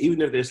to bed,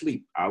 even if they're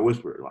asleep, I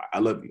whisper, like, I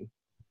love you,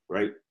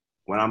 right?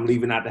 When I'm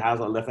leaving out the house,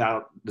 I left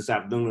out this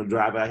afternoon to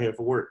drive out here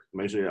for work.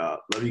 Make sure,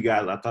 love you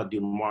guys. I'll talk to you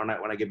tomorrow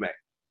night when I get back.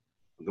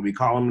 I'm going to be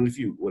calling in a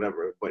few,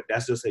 whatever. But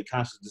that's just a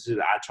conscious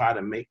decision I try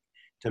to make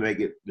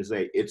it, to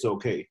say it's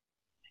okay.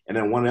 And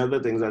then one of the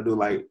other things I do,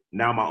 like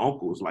now my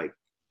uncles, like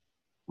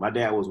my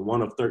dad was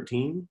one of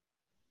 13.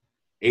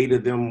 8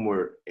 of them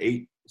were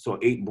 8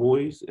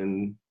 boys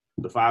and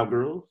the 5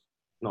 girls.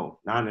 No,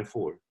 9 and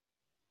 4.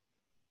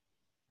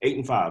 8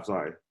 and 5,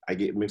 sorry. I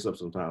get mixed up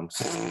sometimes.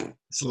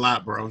 It's a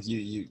lot, bro. It's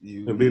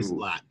a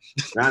lot.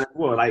 9 and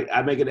 4. Like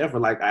I make an effort.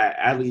 Like I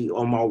actually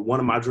on one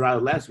of my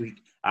drives last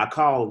week, I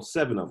called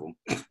 7 of them.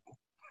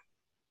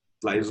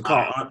 Like just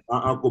call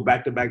uncle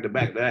back to back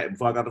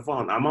before I got the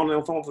phone. I'm only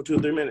on the phone for 2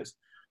 or 3 minutes.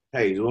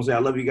 Hey, you want to say I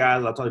love you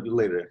guys? I'll talk to you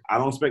later. I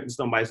don't expect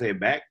somebody to say it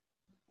back,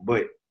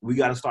 but we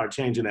got to start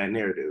changing that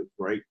narrative,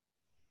 right?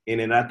 And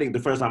then I think the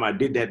first time I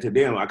did that to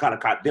them, I kind of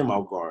caught them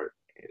off guard.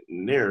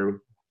 And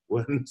they're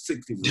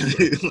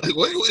 60s. Like,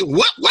 wait,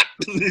 what?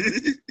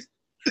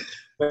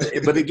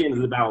 But again,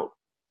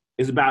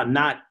 it's about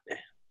not.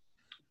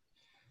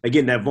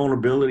 Again, that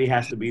vulnerability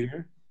has to be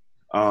there,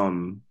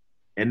 and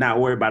not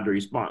worry about the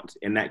response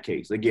in that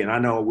case. Again, I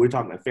know we're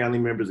talking about family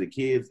members and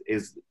kids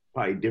is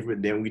probably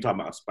different than we talk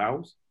about a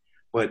spouse,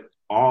 but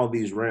all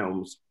these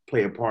realms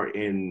play a part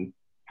in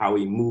how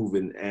we move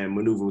and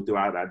maneuver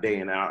throughout our day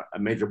and a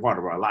major part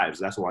of our lives.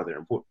 That's why they're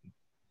important.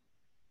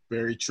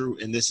 Very true.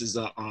 And this is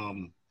a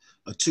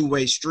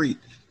two-way street,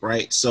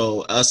 right?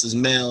 So us as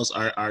males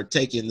are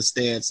taking the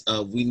stance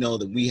of, we know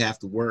that we have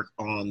to work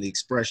on the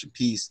expression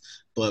piece,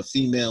 but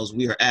females,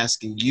 we are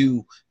asking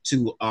you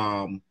to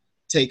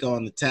take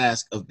on the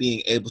task of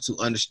being able to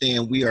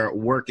understand we are a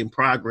work in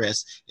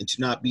progress, and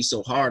to not be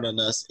so hard on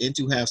us, and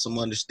to have some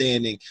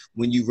understanding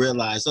when you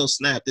realize, oh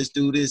snap, this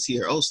dude is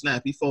here. Oh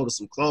snap, he folded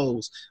some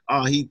clothes.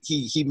 Oh, he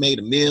made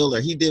a meal, or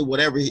he did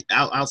whatever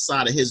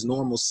outside of his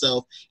normal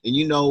self. And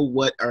you know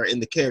what are in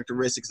the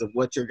characteristics of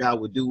what your guy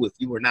would do if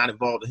you were not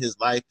involved in his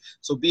life.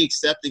 So be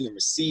accepting and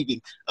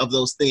receiving of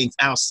those things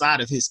outside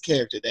of his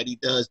character that he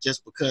does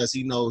just because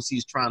he knows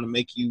he's trying to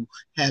make you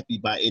happy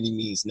by any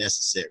means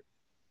necessary.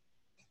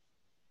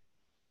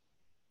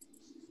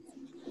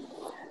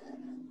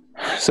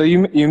 So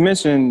you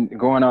mentioned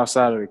going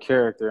outside of the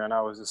character, and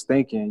I was just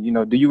thinking,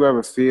 do we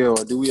ever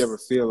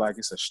feel like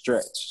it's a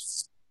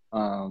stretch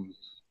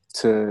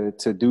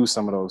to do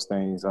some of those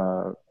things?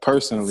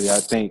 Personally,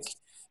 I think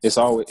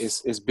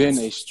it's been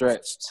a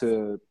stretch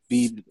to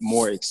be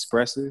more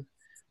expressive,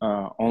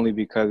 only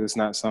because it's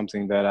not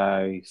something that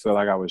I feel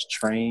like I was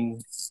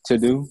trained to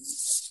do.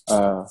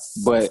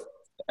 But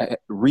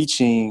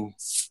reaching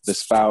the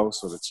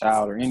spouse or the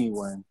child or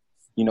anyone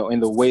in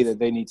the way that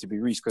they need to be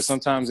reached. Because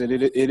sometimes it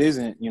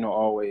isn't,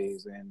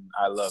 always, and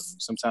I love you.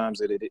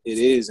 Sometimes it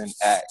is an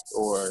act,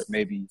 or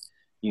maybe,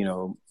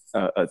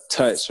 a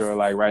touch, or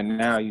like right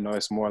now,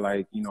 it's more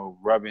like,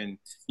 rubbing,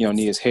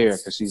 Nia's hair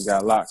because she's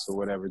got locks or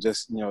whatever.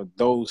 Just,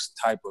 those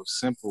type of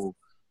simple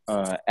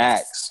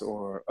acts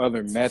or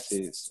other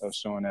methods of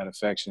showing that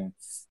affection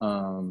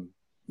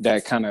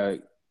that kind of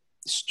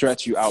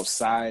stretch you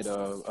outside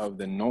of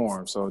the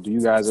norm. So do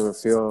you guys ever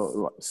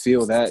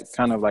feel that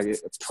kind of like a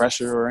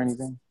pressure or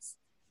anything?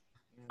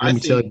 Let me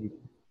tell you.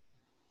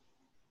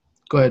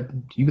 Go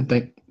ahead. You can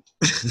think.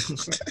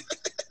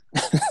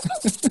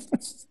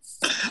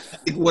 I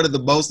think one of the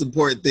most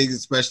important things,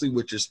 especially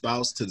with your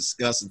spouse, to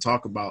discuss and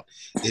talk about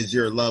is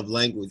your love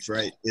language,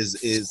 right?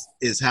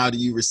 Is how do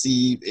you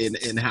receive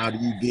and how do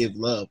you give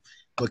love?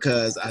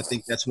 Because I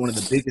think that's one of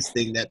the biggest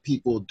thing that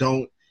people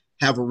don't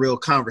have a real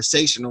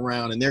conversation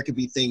around. And there could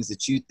be things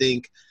that you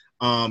think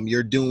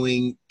you're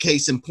doing.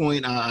 Case in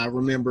point, I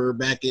remember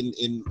back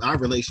in our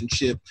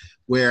relationship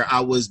where I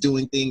was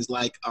doing things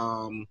like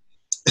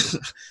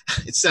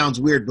it sounds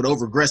weird, but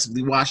over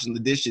aggressively washing the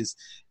dishes,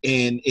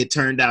 and it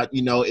turned out,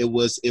 it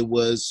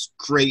was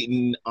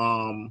creating.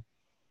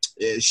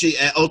 She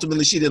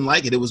ultimately didn't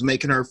like it. It was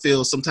making her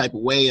feel some type of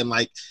way, and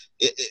like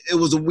it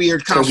was a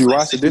weird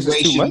complex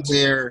situation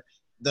where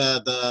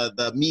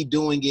the me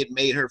doing it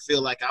made her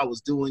feel like I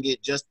was doing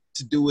it just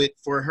to do it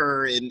for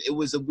her, and it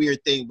was a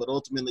weird thing. But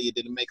ultimately, it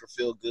didn't make her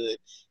feel good,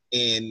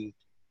 and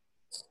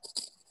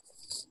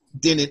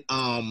didn't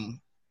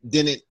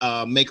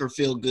make her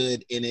feel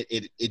good, and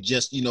it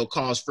just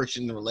caused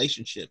friction in the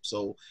relationship.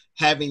 So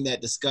having that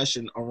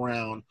discussion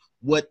around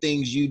what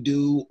things you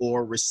do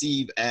or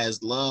receive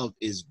as love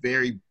is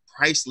very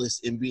priceless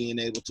in being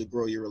able to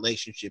grow your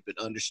relationship and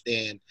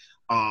understand,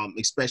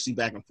 especially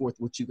back and forth,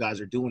 what you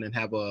guys are doing, and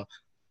have a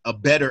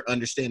better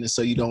understanding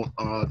so you don't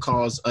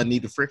cause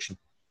unneeded friction.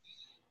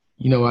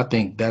 I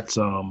think that's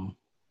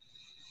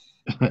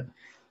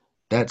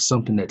that's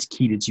something that's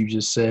key that you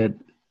just said.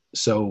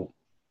 So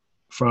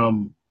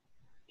from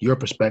your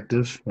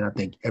perspective, and I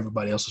think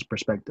everybody else's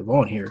perspective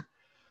on here,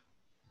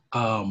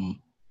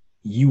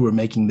 you were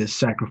making this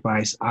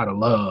sacrifice out of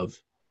love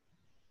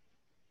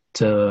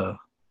to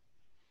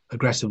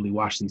aggressively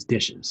wash these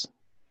dishes.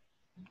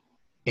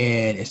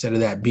 And instead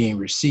of that being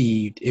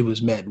received, it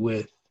was met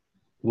with,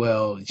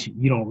 well,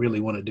 you don't really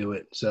want to do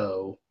it,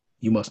 so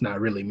you must not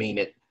really mean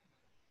it.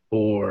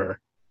 Or,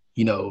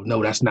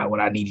 no, that's not what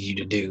I needed you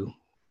to do.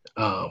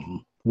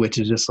 Which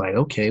is just like,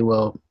 okay,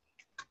 well,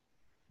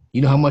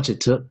 you know how much it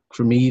took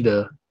for me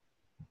to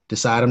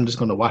decide I'm just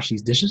going to wash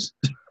these dishes?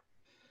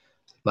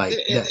 Like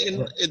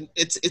and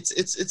it's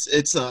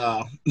because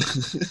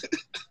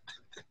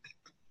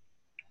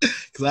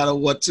I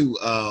don't want to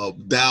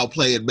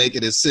downplay and make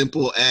it as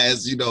simple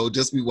as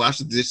just me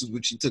washing the dishes,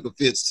 which she took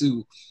offense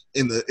to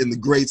in the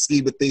great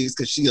scheme of things,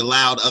 because she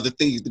allowed other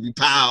things to be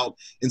piled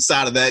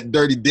inside of that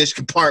dirty dish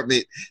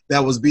compartment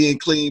that was being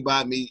cleaned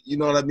by me. You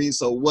know what I mean?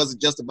 So it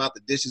wasn't just about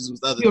the dishes; it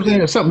was other things.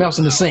 There's something else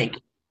in the sink.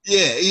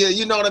 Yeah,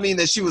 you know what I mean?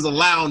 That she was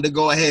allowed to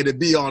go ahead and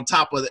be on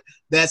top of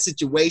that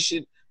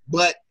situation.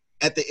 But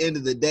at the end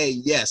of the day,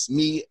 yes,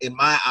 me, in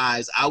my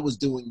eyes, I was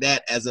doing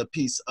that as a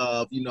piece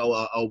of,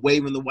 a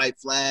waving the white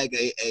flag,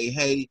 a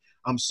hey,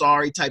 I'm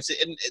sorry type of,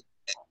 and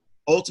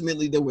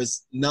ultimately there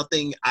was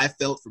nothing I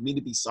felt for me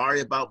to be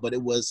sorry about, but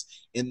it was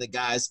in the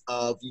guise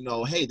of,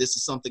 hey, this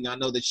is something I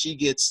know that she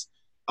gets,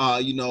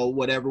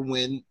 whatever,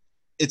 when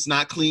it's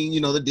not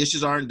clean, the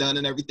dishes aren't done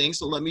and everything.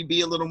 So let me be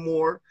a little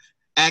more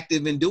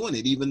active in doing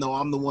it, even though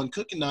I'm the one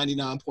cooking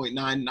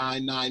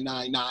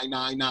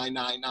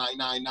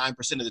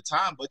 99.999999999% of the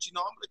time. But I'm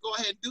gonna go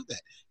ahead and do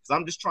that because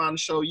I'm just trying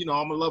to show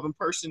I'm a loving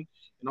person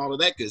and all of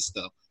that good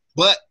stuff.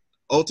 But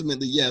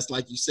ultimately, yes,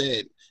 like you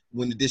said,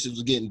 when the dishes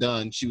was getting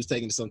done, she was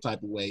taking it some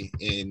type of way,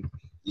 and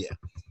yeah.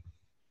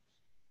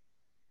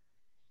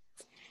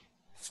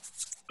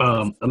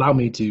 Allow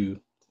me to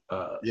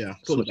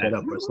switch that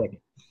up for a second.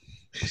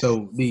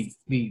 So the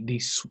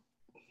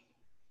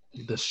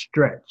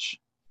stretch,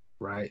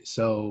 right?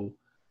 So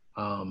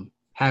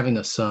having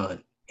a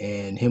son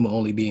and him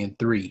only being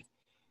 3,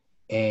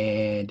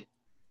 and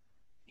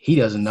he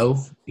doesn't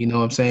know, you know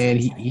what I'm saying?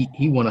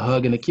 He want a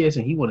hug and a kiss,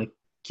 and he want to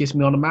kiss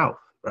me on the mouth,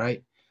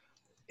 right?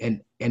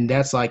 And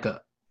that's like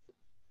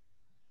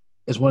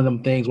it's one of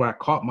them things where I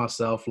caught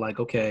myself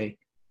like, okay,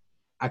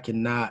 I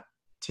cannot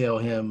tell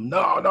him,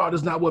 no,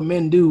 that's not what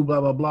men do,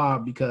 blah, blah, blah,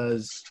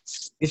 because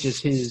it's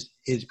just his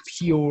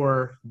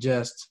pure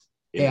just,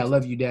 hey, I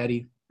love you,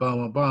 daddy, bum,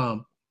 bum,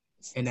 bum,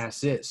 and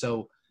that's it.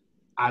 So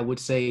I would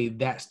say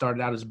that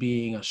started out as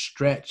being a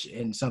stretch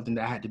and something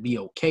that I had to be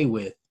okay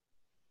with,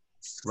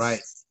 right?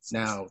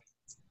 Now,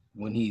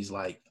 when he's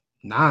like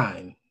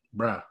 9,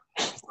 bruh,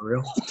 for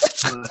real?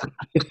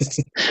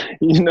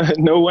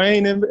 No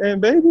Wayne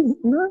and baby?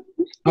 No?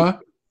 Huh?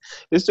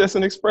 It's just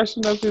an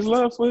expression of his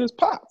love for his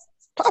papa.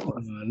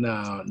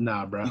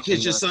 Nah, bro. You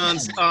kiss your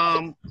son's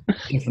different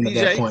DJ? At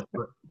that point.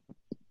 But...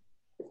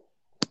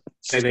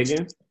 Say that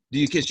again? Do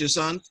you kiss your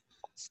son?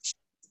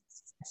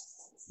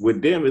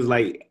 With them, it's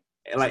like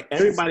like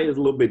everybody is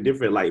a little bit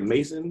different. Like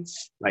Mason,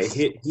 like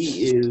he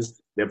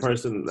is that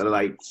person that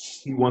like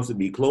he wants to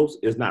be close.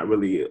 It's not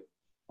really.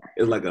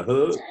 It's like a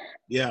hug.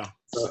 Yeah.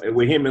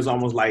 With him, it's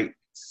almost like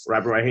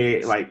wrap right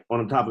head, like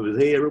on the top of his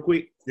head, real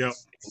quick. Yep.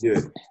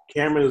 Good.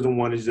 Cameron is the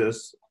one that's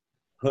just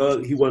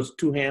hug. He wants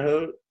 2-hand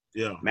hug.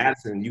 Yeah.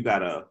 Madison, you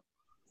gotta.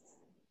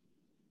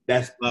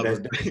 That's Love that's.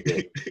 her.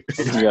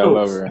 You gotta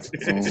love her.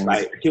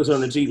 Like kiss her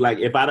on the cheek. Like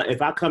if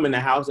I come in the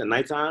house at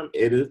nighttime,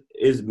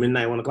 it's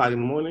midnight, 1 o'clock in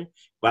the morning.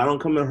 But I don't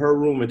come in her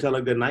room and tell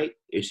her good night.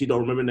 If she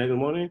don't remember next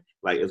morning,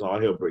 like it's all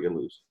hell breaking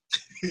loose.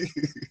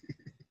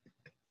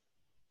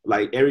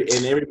 Like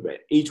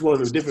each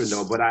one is different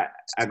though. But I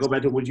go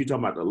back to what you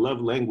talking about, the love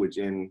language,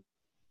 and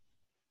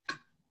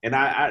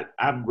I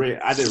didn't read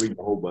the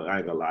whole book. I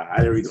ain't gonna lie, I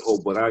didn't read the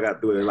whole book. I got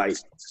through it like,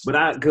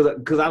 but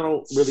because I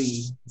don't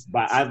really.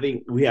 But I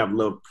think we have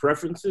love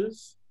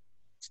preferences,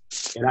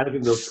 and I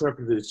think those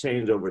preferences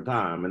change over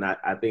time. And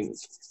I think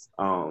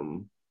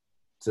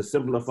to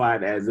simplify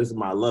it as this is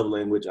my love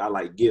language. I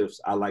like gifts.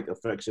 I like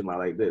affection. I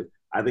like this.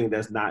 I think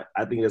that's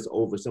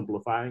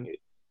oversimplifying it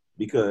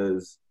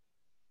because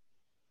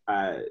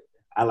I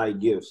like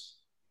gifts.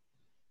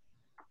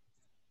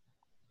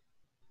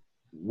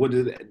 What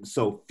is it?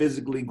 So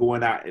physically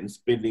going out and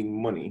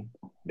spending money,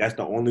 that's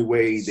the only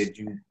way that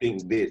you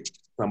think that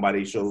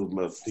somebody shows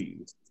love to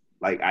you.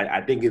 Like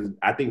I think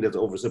that's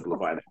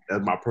oversimplified.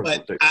 That's my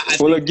personal take.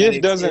 Well, a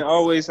gift doesn't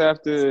always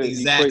have to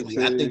exactly. equate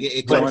to I think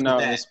it going out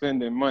that. and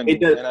spending money.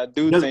 It does, and I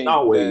do think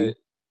always. that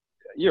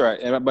you're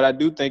right. But I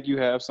do think you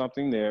have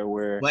something there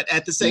where. But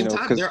at the same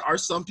time, there are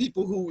some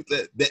people who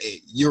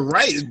you're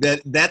right.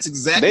 That's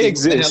exactly they what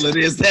exist. the hell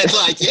it is. That's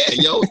like, yeah,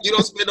 yo, you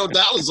don't spend no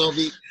dollars on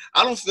me.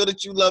 I don't feel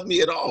that you love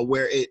me at all.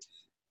 Where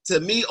to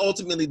me,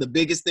 ultimately, the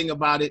biggest thing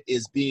about it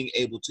is being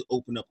able to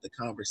open up the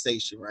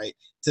conversation, right?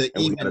 To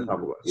even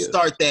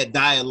start that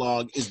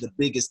dialogue is the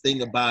biggest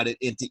thing about it,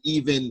 and to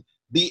even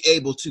be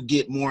able to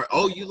get more.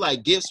 Oh, you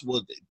like gifts?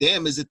 Well,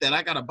 damn, is it that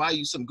I gotta buy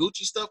you some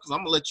Gucci stuff? Because I'm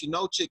gonna let you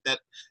know, chick, that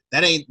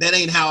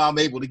ain't how I'm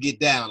able to get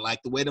down.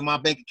 Like the way that my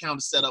bank account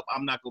is set up,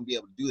 I'm not gonna be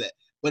able to do that.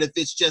 But if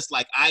it's just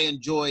like I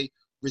enjoy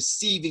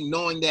receiving,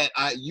 knowing that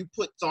you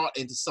put thought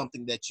into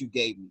something that you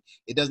gave me.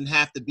 It doesn't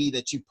have to be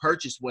that you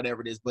purchased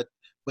whatever it is, but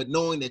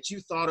knowing that you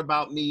thought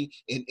about me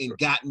and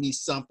got me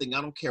something.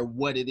 I don't care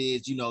what it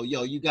is,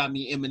 you got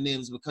me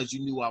M&Ms because you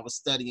knew I was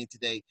studying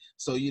today.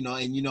 So,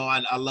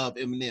 I love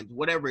M&Ms,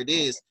 whatever it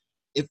is.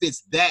 If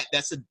it's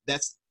that's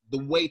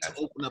the way to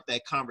open up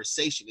that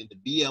conversation and to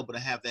be able to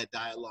have that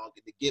dialogue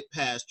and to get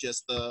past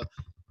just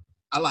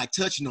I like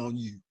touching on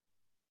you.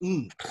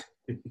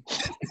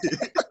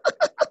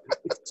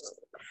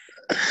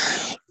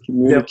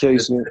 Communication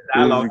is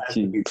the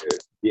key.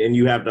 And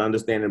you have to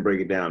understand and break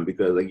it down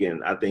because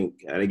again,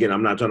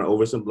 I'm not trying to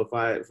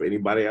oversimplify it for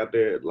anybody out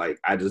there. Like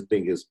I just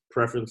think it's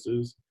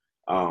preferences.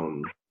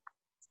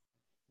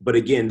 But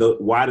again,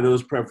 why do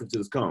those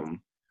preferences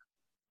come?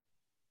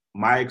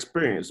 My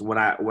experience when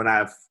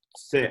I've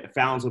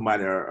found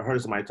somebody or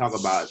heard somebody talk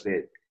about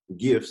that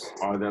gifts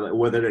or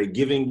whether they're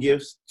giving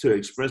gifts to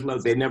express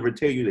love, they never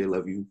tell you they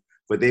love you,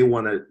 but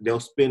they'll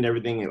spend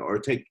everything or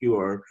take you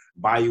or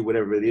buy you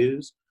whatever it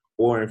is.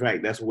 Or in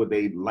fact, that's what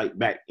they like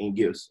back in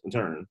gifts in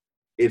turn.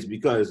 It's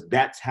because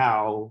that's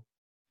how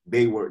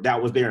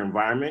that was their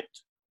environment,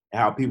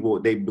 how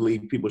they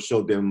believe people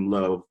showed them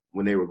love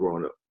when they were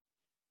growing up.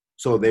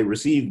 So they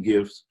received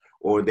gifts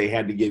or they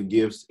had to give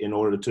gifts in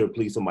order to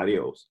please somebody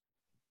else.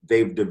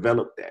 They've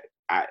developed that.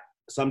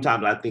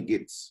 Sometimes I think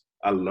it's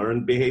a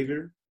learned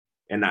behavior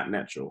and not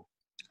natural.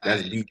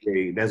 That's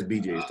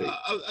BJ's take.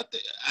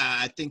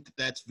 I think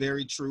that's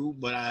very true,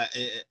 but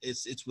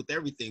it's with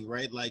everything,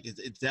 right? Like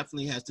it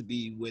definitely has to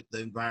be with the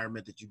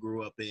environment that you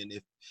grew up in.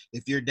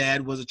 If your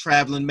dad was a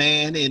traveling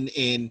man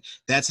and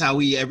that's how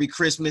he every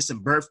Christmas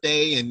and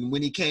birthday and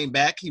when he came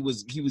back he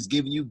was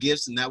giving you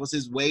gifts and that was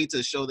his way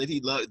to show that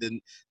he loved,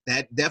 then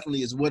that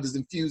definitely is what is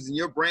infused in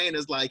your brain.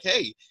 Is like,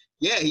 hey,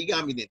 yeah, he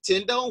got me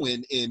Nintendo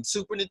and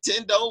Super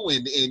Nintendo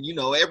and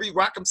every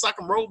Rock'em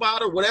Sock'em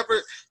Robot or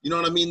whatever, you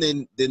know what I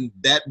mean? Then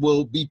that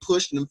will be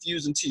pushed and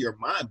infused into your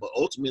mind. But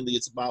ultimately,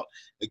 it's about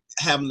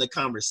having the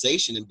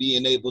conversation and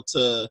being able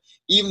to,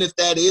 even if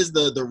that is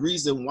the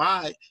reason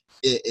why,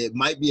 it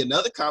might be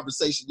another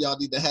conversation y'all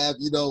need to have,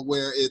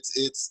 where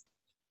it's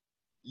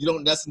you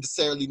don't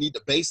necessarily need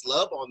to base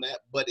love on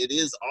that, but it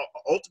is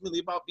ultimately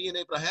about being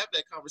able to have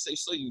that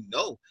conversation.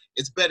 So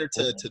it's better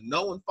to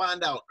know and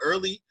find out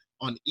early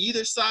on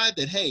either side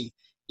that, hey,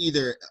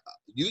 either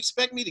you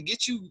expect me to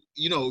get you,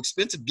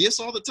 expensive gifts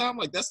all the time.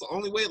 Like that's the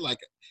only way. Like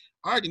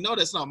I already know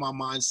that's not my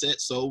mindset.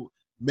 So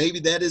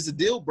maybe that is a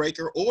deal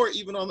breaker. Or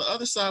even on the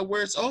other side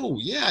where it's, oh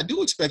yeah, I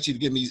do expect you to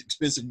give me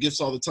expensive gifts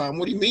all the time.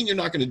 What do you mean you're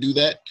not going to do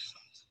that?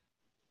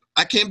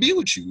 I can't be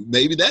with you.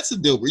 Maybe that's a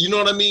deal breaker. You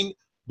know what I mean?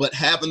 But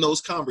having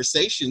those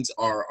conversations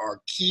are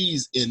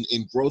keys in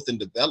growth and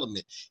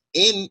development,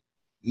 in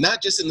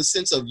not just in the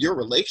sense of your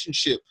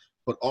relationship,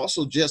 but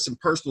also just in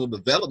personal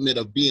development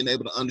of being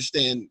able to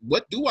understand,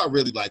 what do I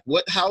really like?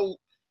 How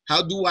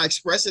do I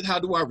express it? How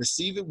do I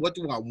receive it? What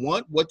do I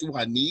want? What do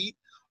I need?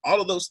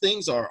 All of those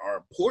things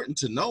are important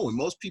to know, and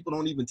most people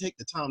don't even take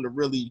the time to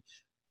really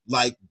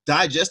like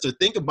digest or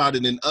think about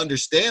it and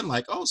understand,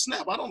 like, oh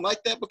snap, I don't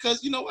like that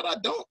because you know what, I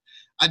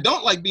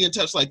don't like being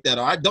touched like that,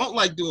 or I don't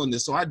like doing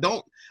this, or I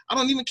don't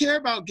even care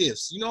about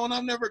gifts, you know, and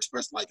I've never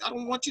expressed like, I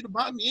don't want you to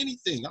buy me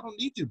anything, I don't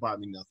need you to buy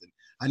me nothing,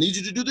 I need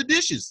you to do the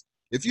dishes.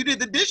 If you did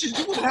the dishes,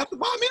 you wouldn't have to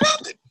buy me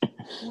nothing.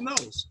 Who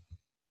knows?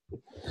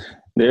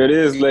 There it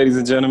is, ladies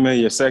and gentlemen,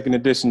 your second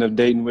edition of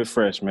Dating with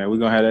Fresh, man. We're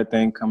going to have that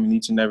thing coming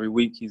each and every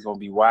week. He's going to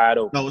be wide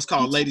open. No, it's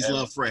called Ladies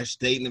Love Fresh.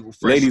 Dating with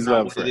Fresh. Ladies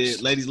Love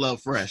Fresh. Ladies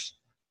Love Fresh.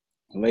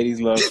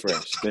 Ladies Love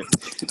Fresh.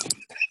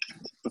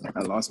 I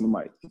lost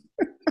my mic.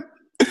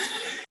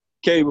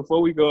 Okay,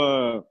 before we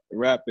go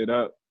wrap it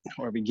up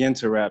or begin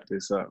to wrap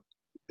this up,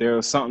 there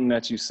was something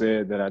that you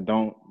said that I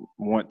don't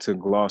want to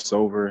gloss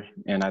over,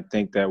 and I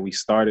think that we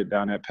started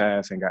down that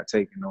path and got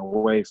taken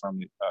away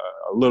from it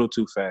a little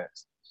too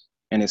fast.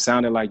 And it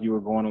sounded like you were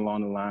going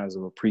along the lines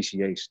of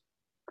appreciation,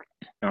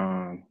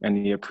 and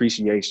the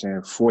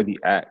appreciation for the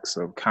acts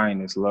of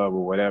kindness, love,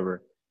 or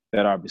whatever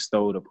that are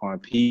bestowed upon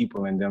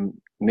people and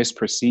them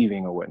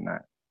misperceiving or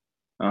whatnot.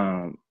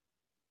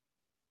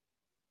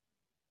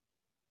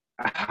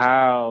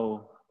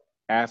 How,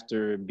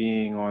 after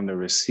being on the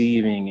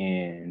receiving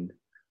end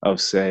of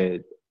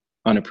said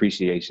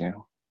unappreciation,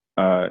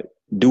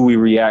 do we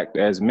react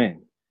as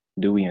men?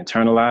 Do we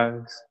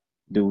internalize?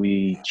 Do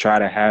we try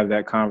to have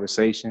that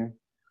conversation?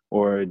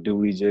 Or do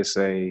we just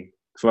say,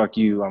 fuck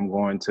you, I'm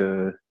going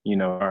to, you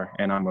know,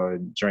 and I'm going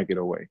to drink it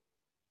away?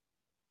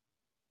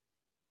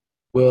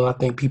 Well, I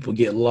think people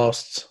get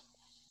lost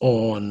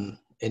on,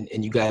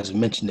 and you guys have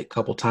mentioned it a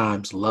couple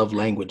times, love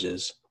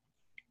languages.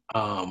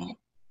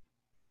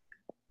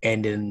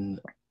 And in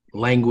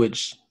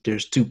language,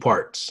 there's two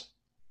parts,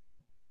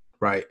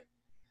 right?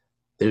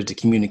 There's the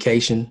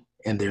communication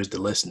and there's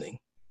the listening.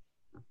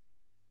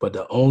 But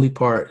the only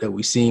part that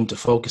we seem to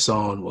focus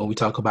on when we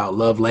talk about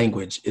love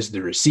language is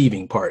the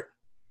receiving part,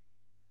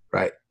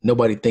 right?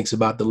 Nobody thinks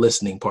about the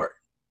listening part,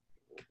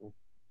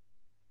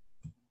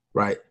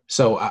 right?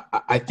 So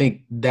I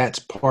think that's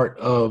part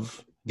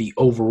of the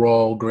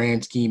overall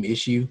grand scheme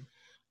issue.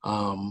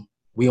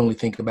 We only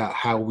think about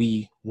how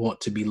we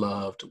want to be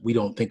loved. We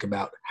don't think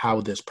about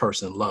how this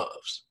person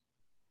loves.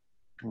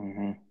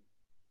 Mm-hmm.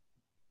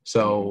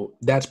 So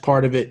that's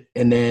part of it.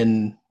 And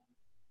then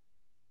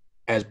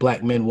as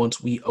Black men,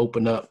 once we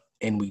open up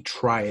and we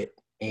try it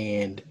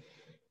and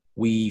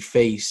we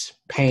face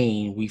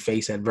pain, we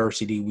face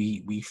adversity,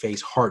 we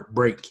face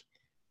heartbreak,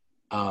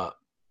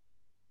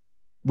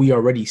 we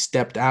already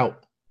stepped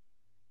out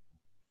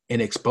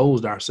and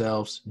exposed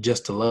ourselves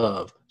just to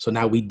love. So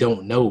now we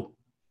don't know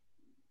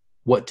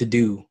what to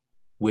do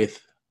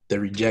with the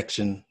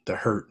rejection, the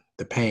hurt,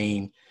 the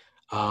pain,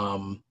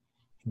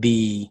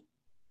 the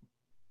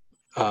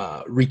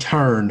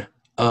return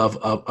of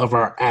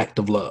our act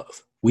of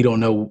love. We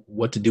don't know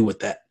what to do with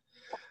that.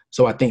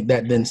 So I think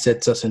that then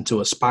sets us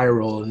into a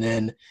spiral, and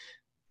then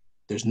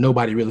there's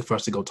nobody really for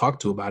us to go talk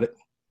to about it.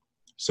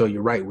 So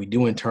you're right. We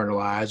do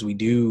internalize. We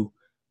do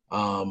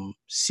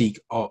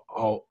seek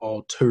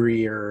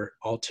ulterior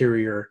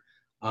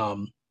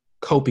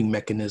coping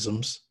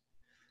mechanisms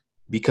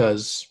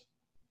because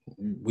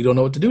we don't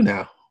know what to do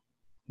now,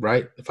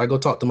 right? If I go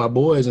talk to my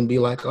boys and be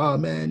like, oh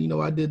man, you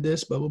know, I did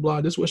this, blah, blah, blah.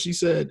 This is what she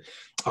said.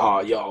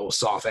 Oh, yo,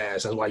 soft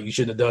ass. That's why you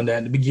shouldn't have done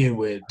that to begin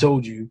with.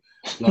 Told you,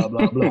 blah,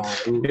 blah, blah.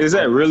 Is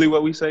that really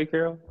what we say,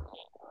 Carol?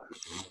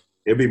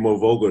 It'd be more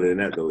vulgar than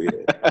that, though, yeah.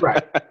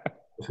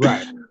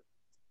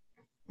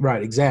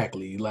 Right,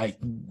 exactly. Like,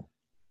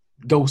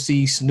 go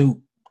see Snoop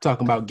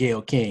talking about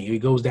Gayle King. It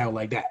goes down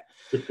like that.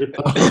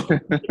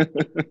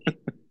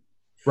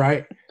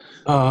 Right?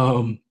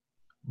 So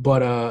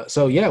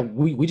yeah,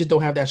 we just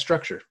don't have that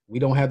structure. We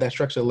don't have that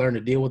structure to learn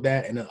to deal with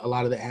that. And a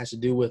lot of that has to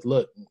do with,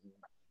 look,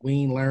 we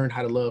ain't learned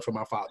how to love from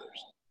our fathers.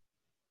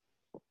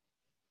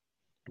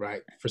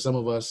 Right? For some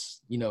of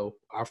us, you know,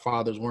 our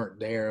fathers weren't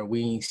there.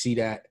 We ain't see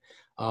that.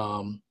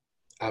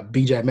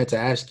 BJ, I meant to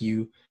ask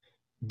you,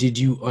 did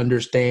you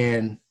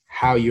understand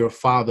how your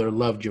father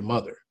loved your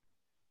mother?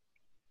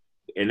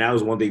 And that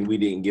was one thing we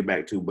didn't get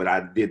back to, but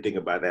I did think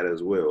about that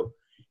as well.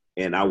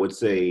 And I would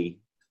say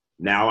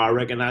now I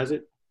recognize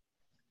it.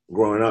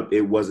 Growing up,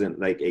 it wasn't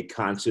like a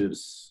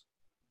conscious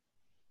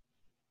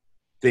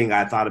thing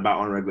I thought about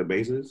on a regular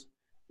basis.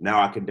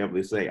 Now I can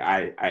definitely say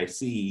I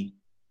see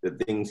the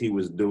things he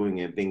was doing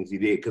and things he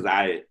did because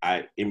I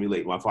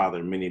emulate my father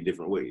in many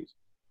different ways.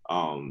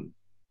 And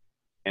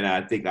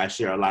I think I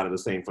share a lot of the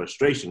same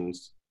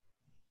frustrations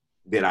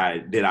that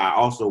I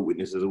also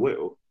witness as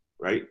well,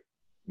 right?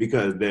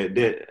 Because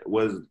that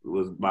was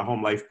my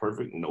home life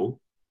perfect? No.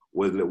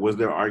 Was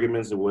there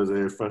arguments and was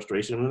there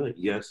frustration in it?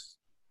 Yes.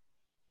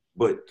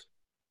 But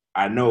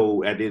I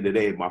know at the end of the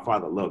day, my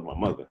father loved my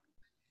mother.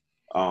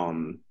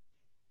 And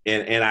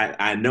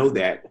I know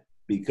that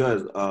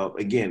because of,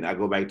 again, I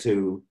go back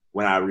to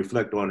when I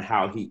reflect on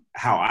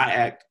how I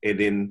act and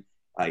then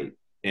like,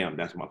 damn,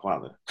 that's my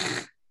father.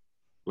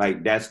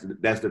 Like that's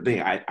the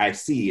thing. I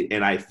see it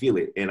and I feel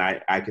it and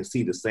I can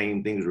see the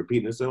same things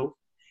repeating itself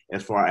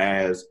as far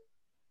as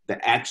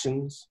the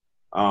actions.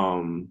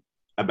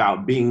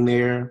 about being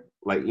there,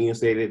 like Ian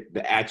stated,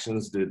 the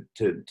actions to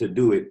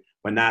do it,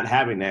 but not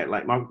having that.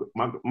 Like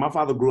my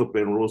father grew up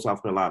in rural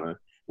South Carolina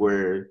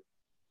where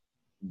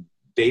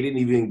they didn't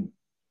even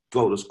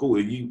go to school.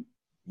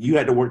 You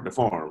had to work the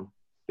farm.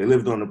 They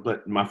lived on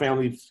my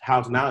family's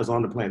house now is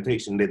on the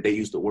plantation that they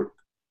used to work.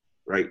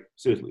 Right?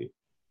 Seriously.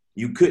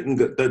 You couldn't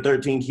get the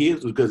 13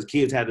 kids because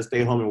kids had to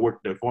stay home and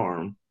work their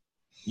farm.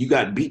 You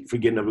got beat for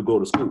getting up to go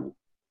to school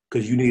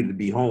because you needed to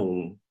be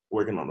home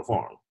working on the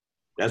farm.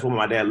 That's when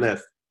my dad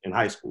left in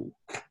high school.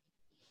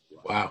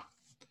 Wow.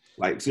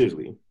 Like,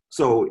 seriously.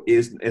 So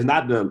it's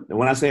not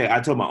when I say I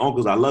tell my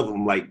uncles I love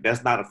them, like,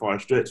 that's not a far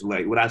stretch.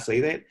 Like, when I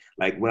say that,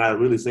 like, when I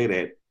really say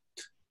that,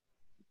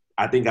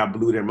 I think I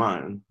blew their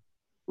mind.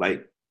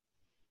 Like,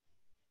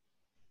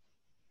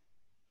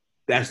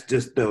 that's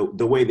just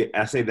the way that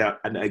I say that,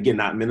 and again,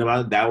 not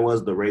minimize, that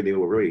was the way they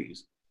were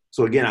raised.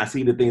 So again, I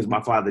see the things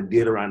my father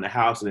did around the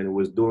house and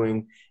was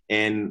doing,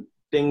 and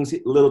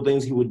little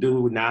things he would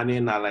do now and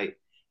then. I like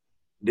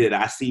that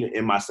I see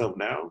in myself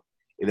now,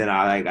 and then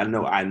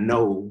I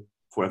know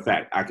for a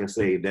fact I can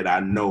say that I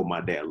know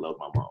my dad loved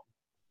my mom,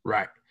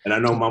 Right, and I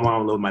know my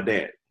mom loved my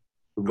dad,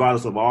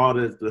 regardless of all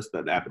this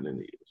stuff that happened in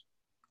the years.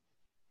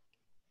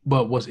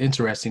 But what's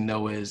interesting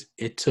though is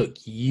it took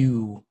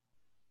you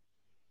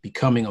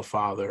becoming a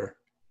father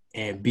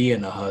and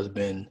being a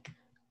husband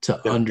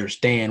to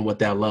understand what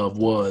that love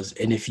was.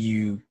 And if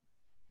you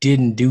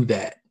didn't do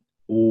that,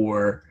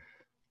 or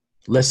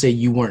let's say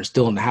you weren't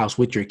still in the house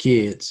with your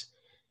kids,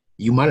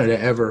 you might not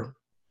have ever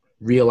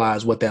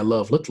realized what that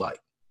love looked like.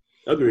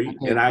 Agreed.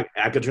 And I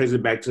could trace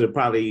it back to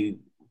probably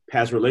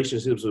past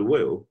relationships as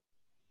well,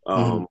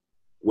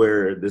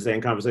 where the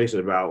same conversation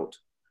about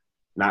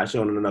not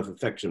showing enough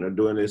affection or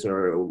doing this,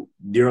 or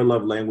your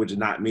love language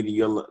not meeting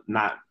your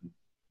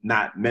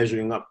not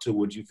measuring up to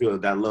what you feel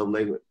that love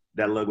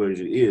language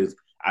is.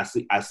 I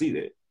see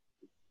that.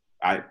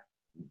 I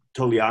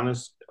totally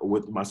honest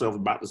with myself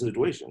about the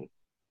situation.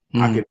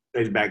 I can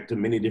trace back to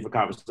many different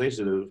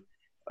conversations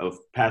of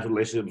past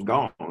relationships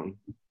gone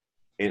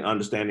and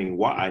understanding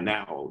why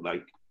now.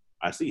 Like,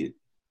 I see it.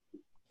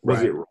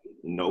 Was it right?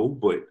 No,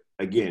 but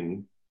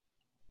again,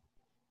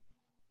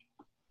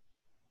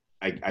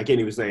 I can't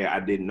even say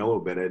I didn't know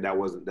better.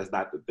 That's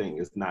not the thing.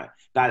 It's not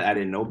I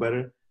didn't know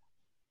better.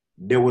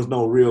 There was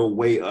no real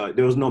way.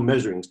 There was no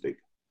measuring stick.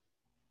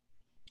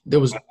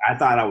 I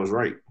thought I was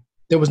right.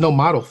 There was no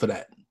model for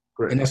that.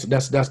 Correct. And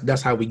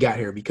that's how we got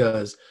here,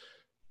 because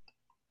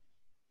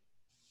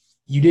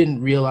you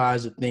didn't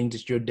realize the things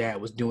that your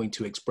dad was doing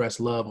to express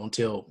love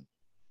until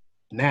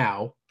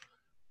now.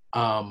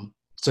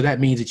 So that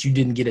means that you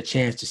didn't get a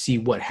chance to see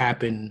what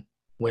happened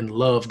when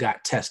love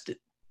got tested,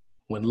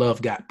 when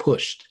love got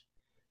pushed,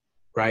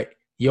 right?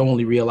 You're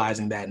only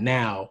realizing that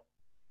now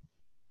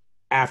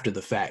after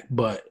the fact.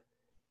 But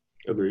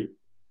agreed.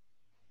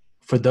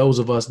 For those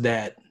of us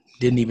that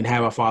didn't even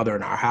have a father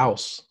in our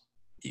house,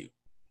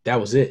 that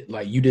was it.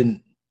 Like, you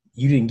didn't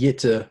get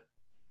to,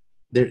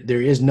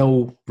 there is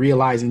no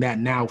realizing that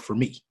now for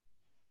me,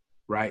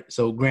 right?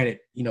 So granted,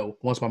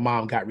 once my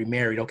mom got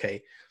remarried,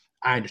 okay,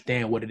 I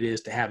understand what it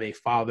is to have a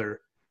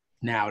father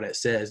now that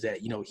says that,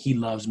 he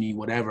loves me,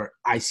 whatever.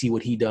 I see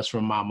what he does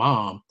from my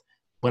mom,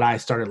 but I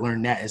started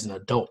learning that as an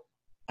adult.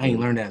 I ain't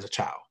learned that as a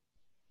child,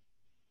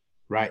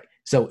 right?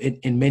 So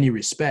in many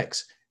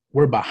respects,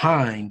 we're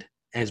behind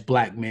as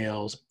Black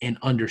males in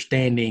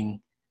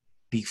understanding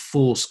the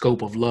full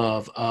scope of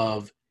love,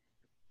 of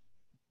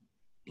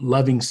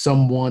loving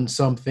someone,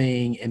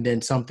 something, and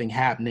then something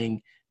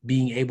happening,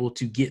 being able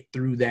to get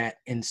through that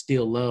and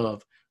still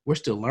love. We're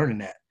still learning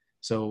that.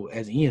 So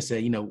as Ian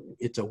said,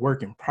 it's a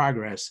work in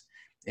progress,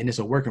 and it's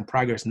a work in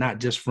progress, not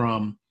just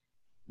from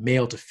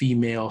male to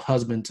female,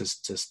 husband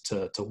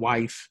to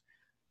wife,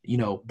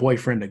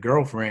 boyfriend to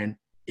girlfriend.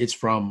 It's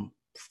from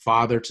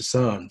father to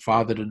son,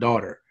 father to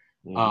daughter,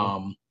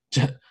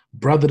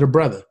 brother to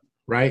brother,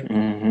 right?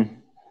 Mm-hmm.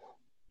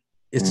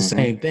 It's the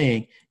same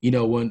thing.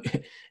 When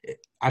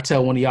I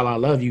tell one of y'all I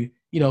love you,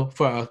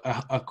 for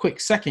a quick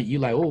second, you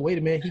like, oh, wait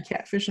a minute, he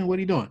catfishing? What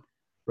he doing?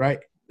 Right?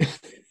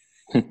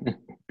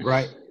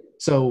 Right?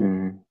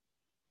 So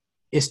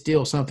it's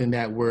still something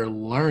that we're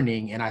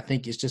learning. And I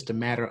think it's just a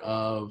matter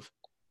of,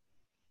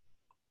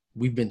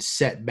 we've been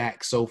set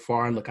back so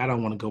far. And look, I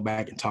don't want to go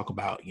back and talk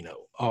about,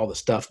 all the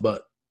stuff,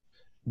 but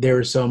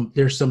there's some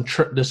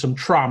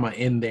trauma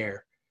in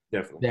there.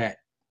 Definitely.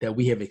 that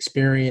we have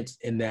experienced,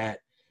 and that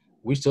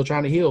we're still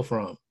trying to heal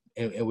from.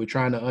 And we're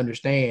trying to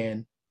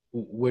understand,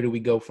 where do we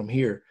go from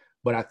here?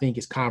 But I think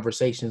it's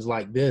conversations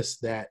like this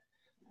that,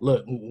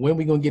 look, when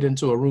we going to get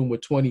into a room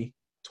with 20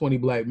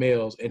 Black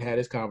males and have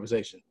this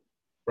conversation,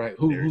 right?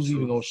 Who's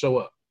even going to show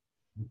up?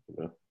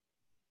 Yeah.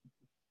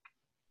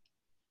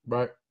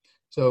 Right.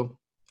 So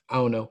I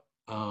don't know.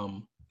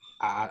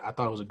 I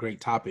thought it was a great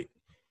topic.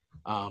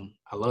 I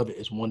love it.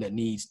 It's one that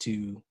needs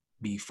to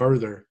be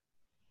further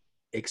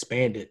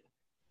expanded.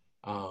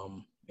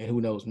 And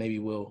who knows, maybe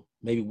we'll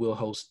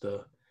host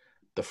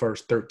the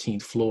first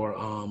 13th floor,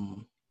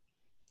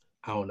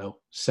 I don't know,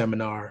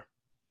 seminar,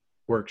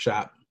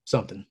 workshop,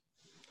 something.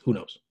 Who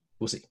knows?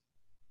 We'll see.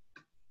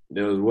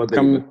 There was one thing.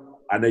 Come,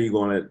 I know you're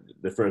going at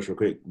the first real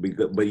quick,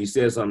 but you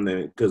said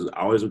something because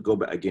I always would go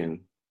back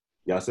again.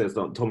 Y'all said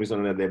something, told me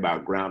something that day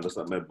about ground or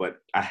something, but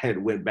I had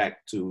went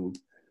back to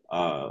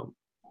a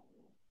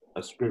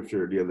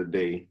scripture the other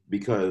day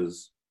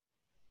because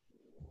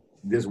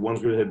this one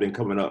scripture had been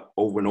coming up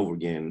over and over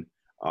again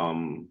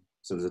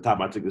since the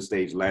time I took the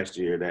stage last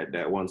year,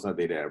 that one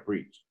Sunday that I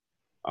preached.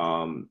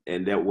 And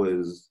that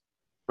was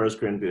 1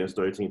 Corinthians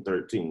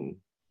 13:13.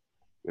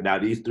 Now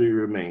these three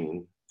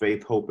remain: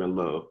 faith, hope, and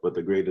love, but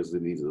the greatest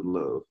of these is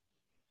love.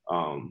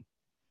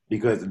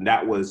 Because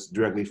that was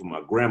directly from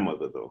my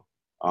grandmother, though.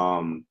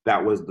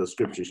 That was the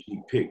scripture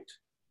she picked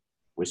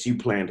when she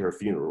planned her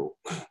funeral.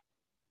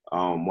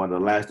 One of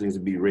the last things to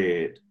be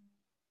read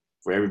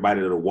for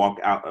everybody to walk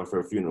out of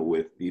her funeral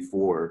with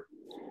before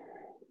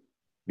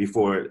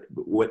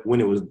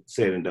when it was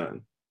said and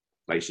done.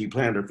 Like, she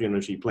planned her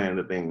funeral, she planned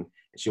the thing,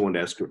 and she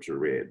wanted that scripture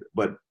read.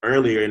 But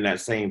earlier in that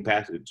same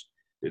passage,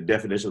 the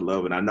definition of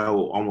love, and I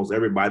know almost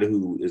everybody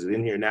who is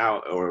in here now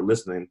or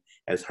listening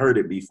has heard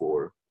it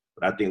before,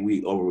 but I think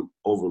we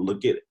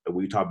overlook it.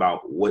 We talk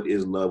about what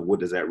is love, what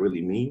does that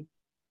really mean?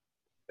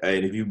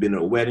 And if you've been to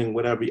a wedding,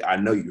 whatever, I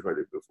know you've heard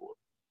it before.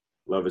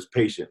 Love is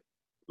patient.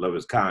 Love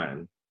is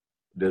kind.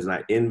 It does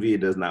not envy.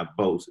 It does not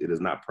boast. It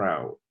is not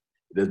proud.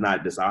 It does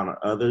not dishonor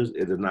others.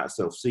 It is not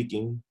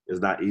self-seeking. It is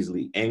not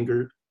easily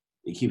angered.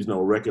 It keeps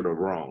no record of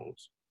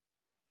wrongs.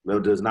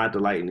 Love does not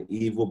delight in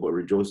evil, but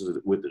rejoices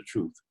with the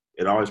truth.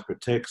 It always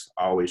protects,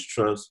 always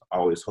trusts,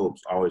 always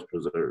hopes, always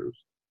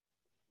preserves.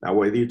 Now,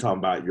 whether you're talking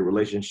about your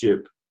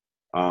relationship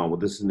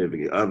with a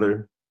significant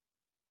other,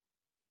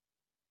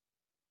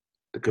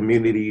 the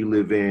community you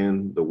live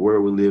in, the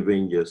world we live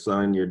in, your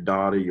son, your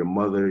daughter, your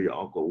mother, your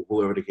uncle,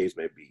 whoever the case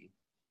may be,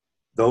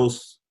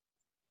 those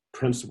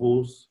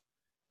principles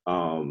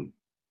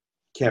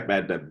kept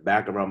at the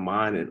back of our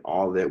mind in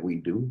all that we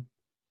do.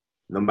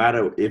 No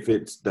matter if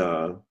it's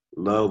the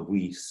love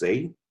we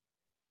say,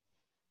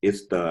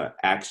 it's the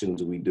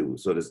actions we do.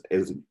 So this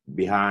is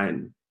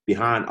behind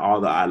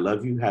all the I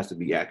love you has to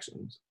be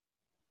actions.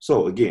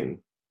 So again,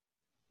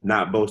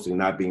 not boasting,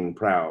 not being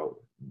proud,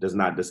 does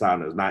not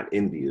dishonor, is not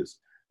envious.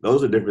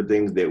 Those are different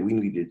things that we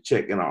need to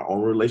check in our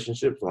own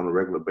relationships on a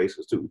regular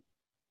basis too.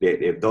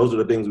 That if those are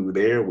the things were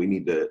there, we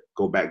need to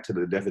go back to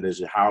the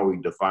definition. How are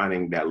we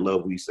defining that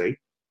love we say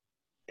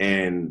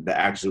and the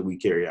actions we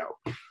carry out?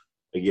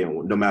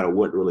 Again, no matter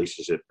what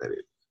relationship that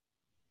is.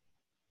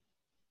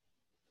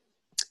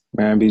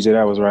 man, BJ,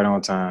 that was right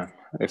on time.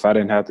 If I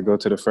didn't have to go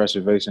to the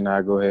Freshivation,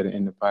 I'd go ahead and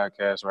end the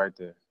podcast right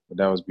there. But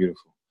that was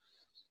beautiful.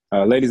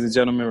 Ladies and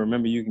gentlemen,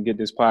 remember you can get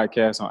this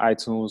podcast on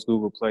iTunes,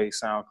 Google Play,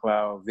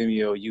 SoundCloud,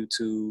 Vimeo,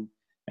 YouTube,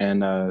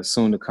 and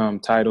soon to come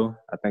Tidal.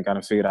 I think I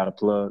done figured out a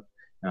plug,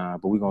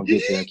 but we're going to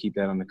get there. Keep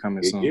that on the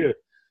coming soon. Yeah.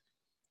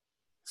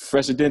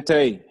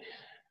 Freshidente.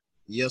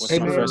 Yes, Hey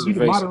sir. man, you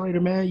the moderator,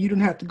 man. You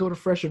didn't have to go to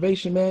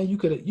Freshivation, man. You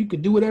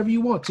could do whatever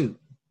you want to.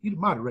 You the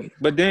moderator.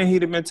 But then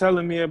he'd have been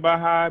telling me about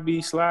how I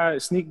be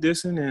sneak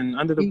dissing and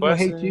under the He gonna bus.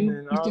 hate you.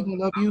 And He still gonna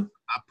love you.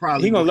 I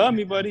probably he gonna wouldn't. love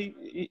me,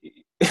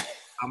 buddy.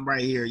 I'm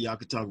right here. Y'all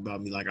can talk about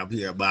me like I'm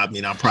here, but I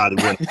mean, I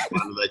probably wouldn't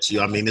want to let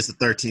you. I mean, it's the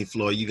 13th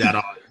floor. You got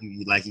all,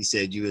 like he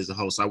said, you as a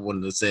host. I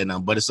wouldn't have said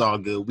nothing, but it's all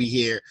good. We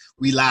here,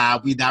 we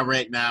live, we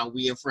direct now.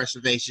 We in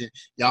Freshivation.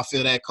 Y'all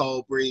feel that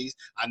cold breeze?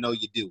 I know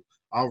you do.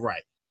 All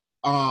right.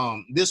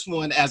 This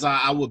one, as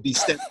I would be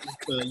stepping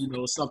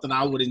into, something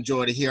I would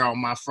enjoy to hear on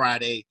my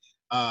Friday,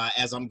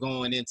 as I'm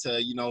going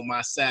into,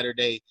 my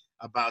Saturday,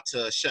 about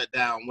to shut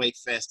down Wake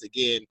Fest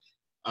again,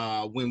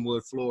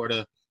 Wynwood,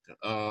 Florida.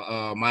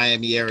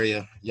 Miami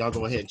area. Y'all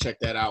go ahead and check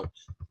that out.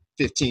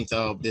 15th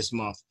of this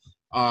month.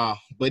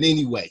 But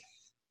anyway,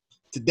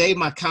 today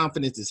my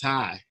confidence is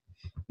high.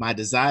 My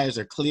desires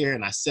are clear,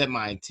 and I set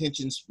my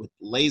intentions with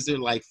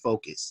laser-like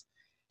focus.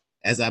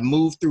 As I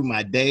move through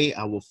my day,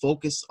 I will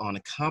focus on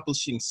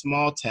accomplishing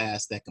small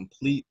tasks that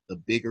complete the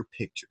bigger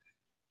picture.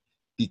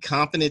 Be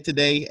confident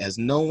today, as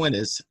no one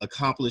has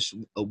accomplished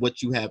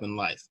what you have in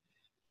life.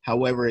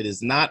 However, it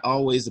is not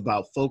always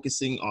about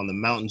focusing on the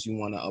mountains you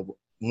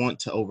want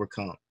to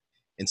overcome.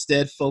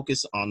 Instead,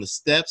 focus on the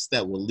steps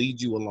that will lead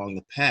you along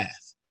the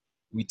path.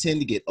 We tend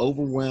to get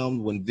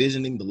overwhelmed when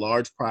visioning the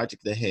large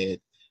project ahead,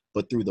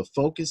 but through the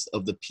focus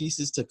of the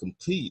pieces to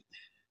complete,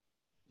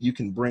 you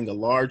can bring a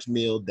large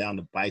meal down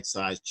to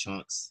bite-sized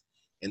chunks.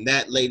 And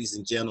that, ladies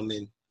and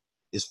gentlemen,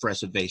 is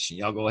Freshivation.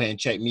 Y'all go ahead and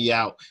check me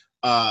out.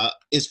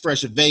 It's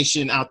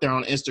Freshivation out there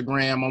on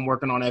Instagram. I'm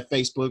working on that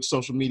Facebook,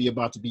 social media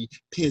about to be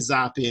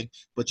pizzopping,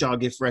 but y'all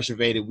get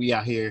Freshivated. We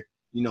out here.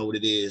 You know what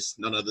it is.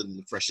 None other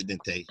than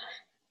Freshidente.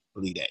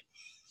 Believe that.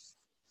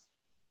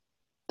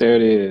 There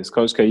it is.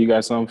 Coach K, you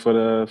got something for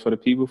the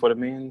people, for the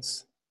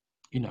men's?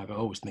 I can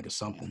always think of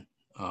something.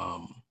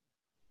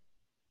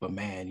 But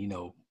man,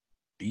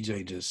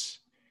 BJ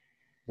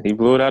He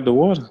blew it out the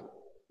water.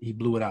 He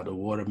blew it out the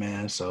water,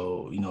 man.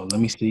 So, let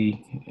me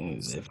see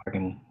if I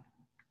can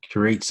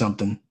create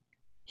something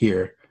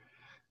here.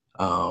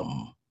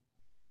 I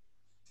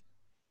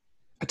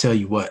tell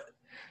you what,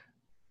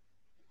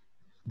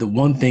 the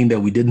one thing that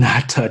we did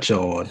not touch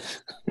on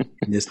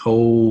in this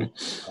whole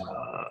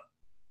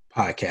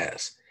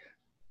podcast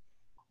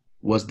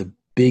was the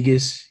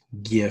biggest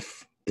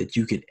gift that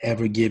you could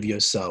ever give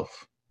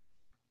yourself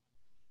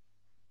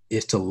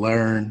is to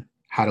learn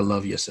how to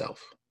love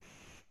yourself.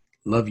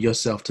 Love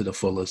yourself to the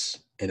fullest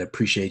and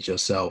appreciate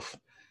yourself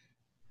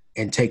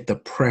and take the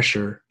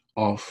pressure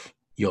off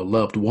your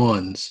loved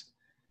ones.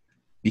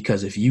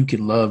 Because if you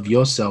can love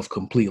yourself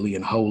completely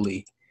and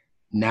wholly,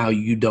 now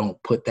you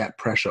don't put that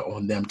pressure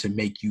on them to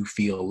make you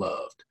feel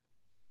loved.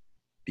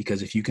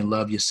 Because if you can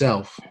love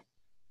yourself,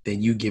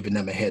 then you giving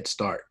them a head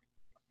start.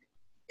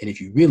 And if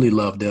you really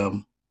love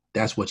them,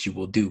 that's what you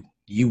will do.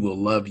 You will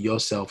love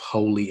yourself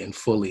wholly and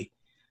fully,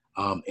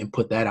 and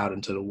put that out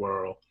into the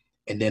world,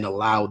 and then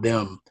allow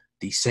them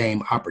the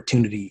same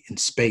opportunity and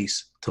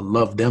space to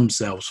love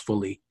themselves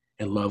fully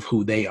and love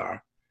who they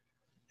are.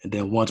 And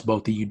then once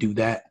both of you do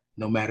that,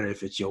 no matter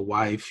if it's your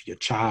wife, your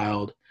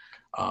child,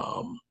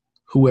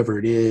 whoever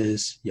it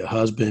is, your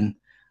husband,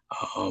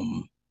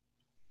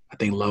 I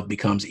think love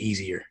becomes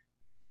easier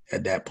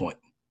at that point.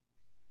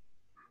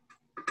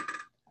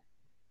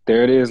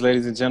 There it is,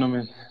 ladies and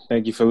gentlemen.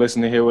 Thank you for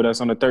listening here with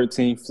us on the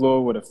 13th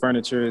floor, where the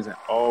furniture isn't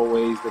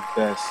always the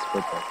best,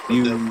 but the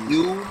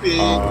views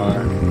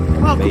are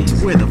Welcome to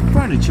where the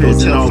furniture Go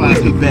isn't tell always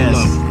five the people you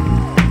best,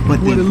 love but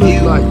the What it look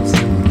views,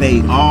 like.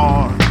 they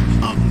are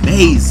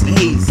amazing.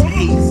 It's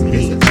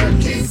the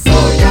 13th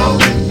floor, y'all.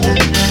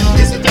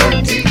 It's the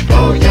 13th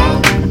floor,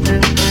 y'all.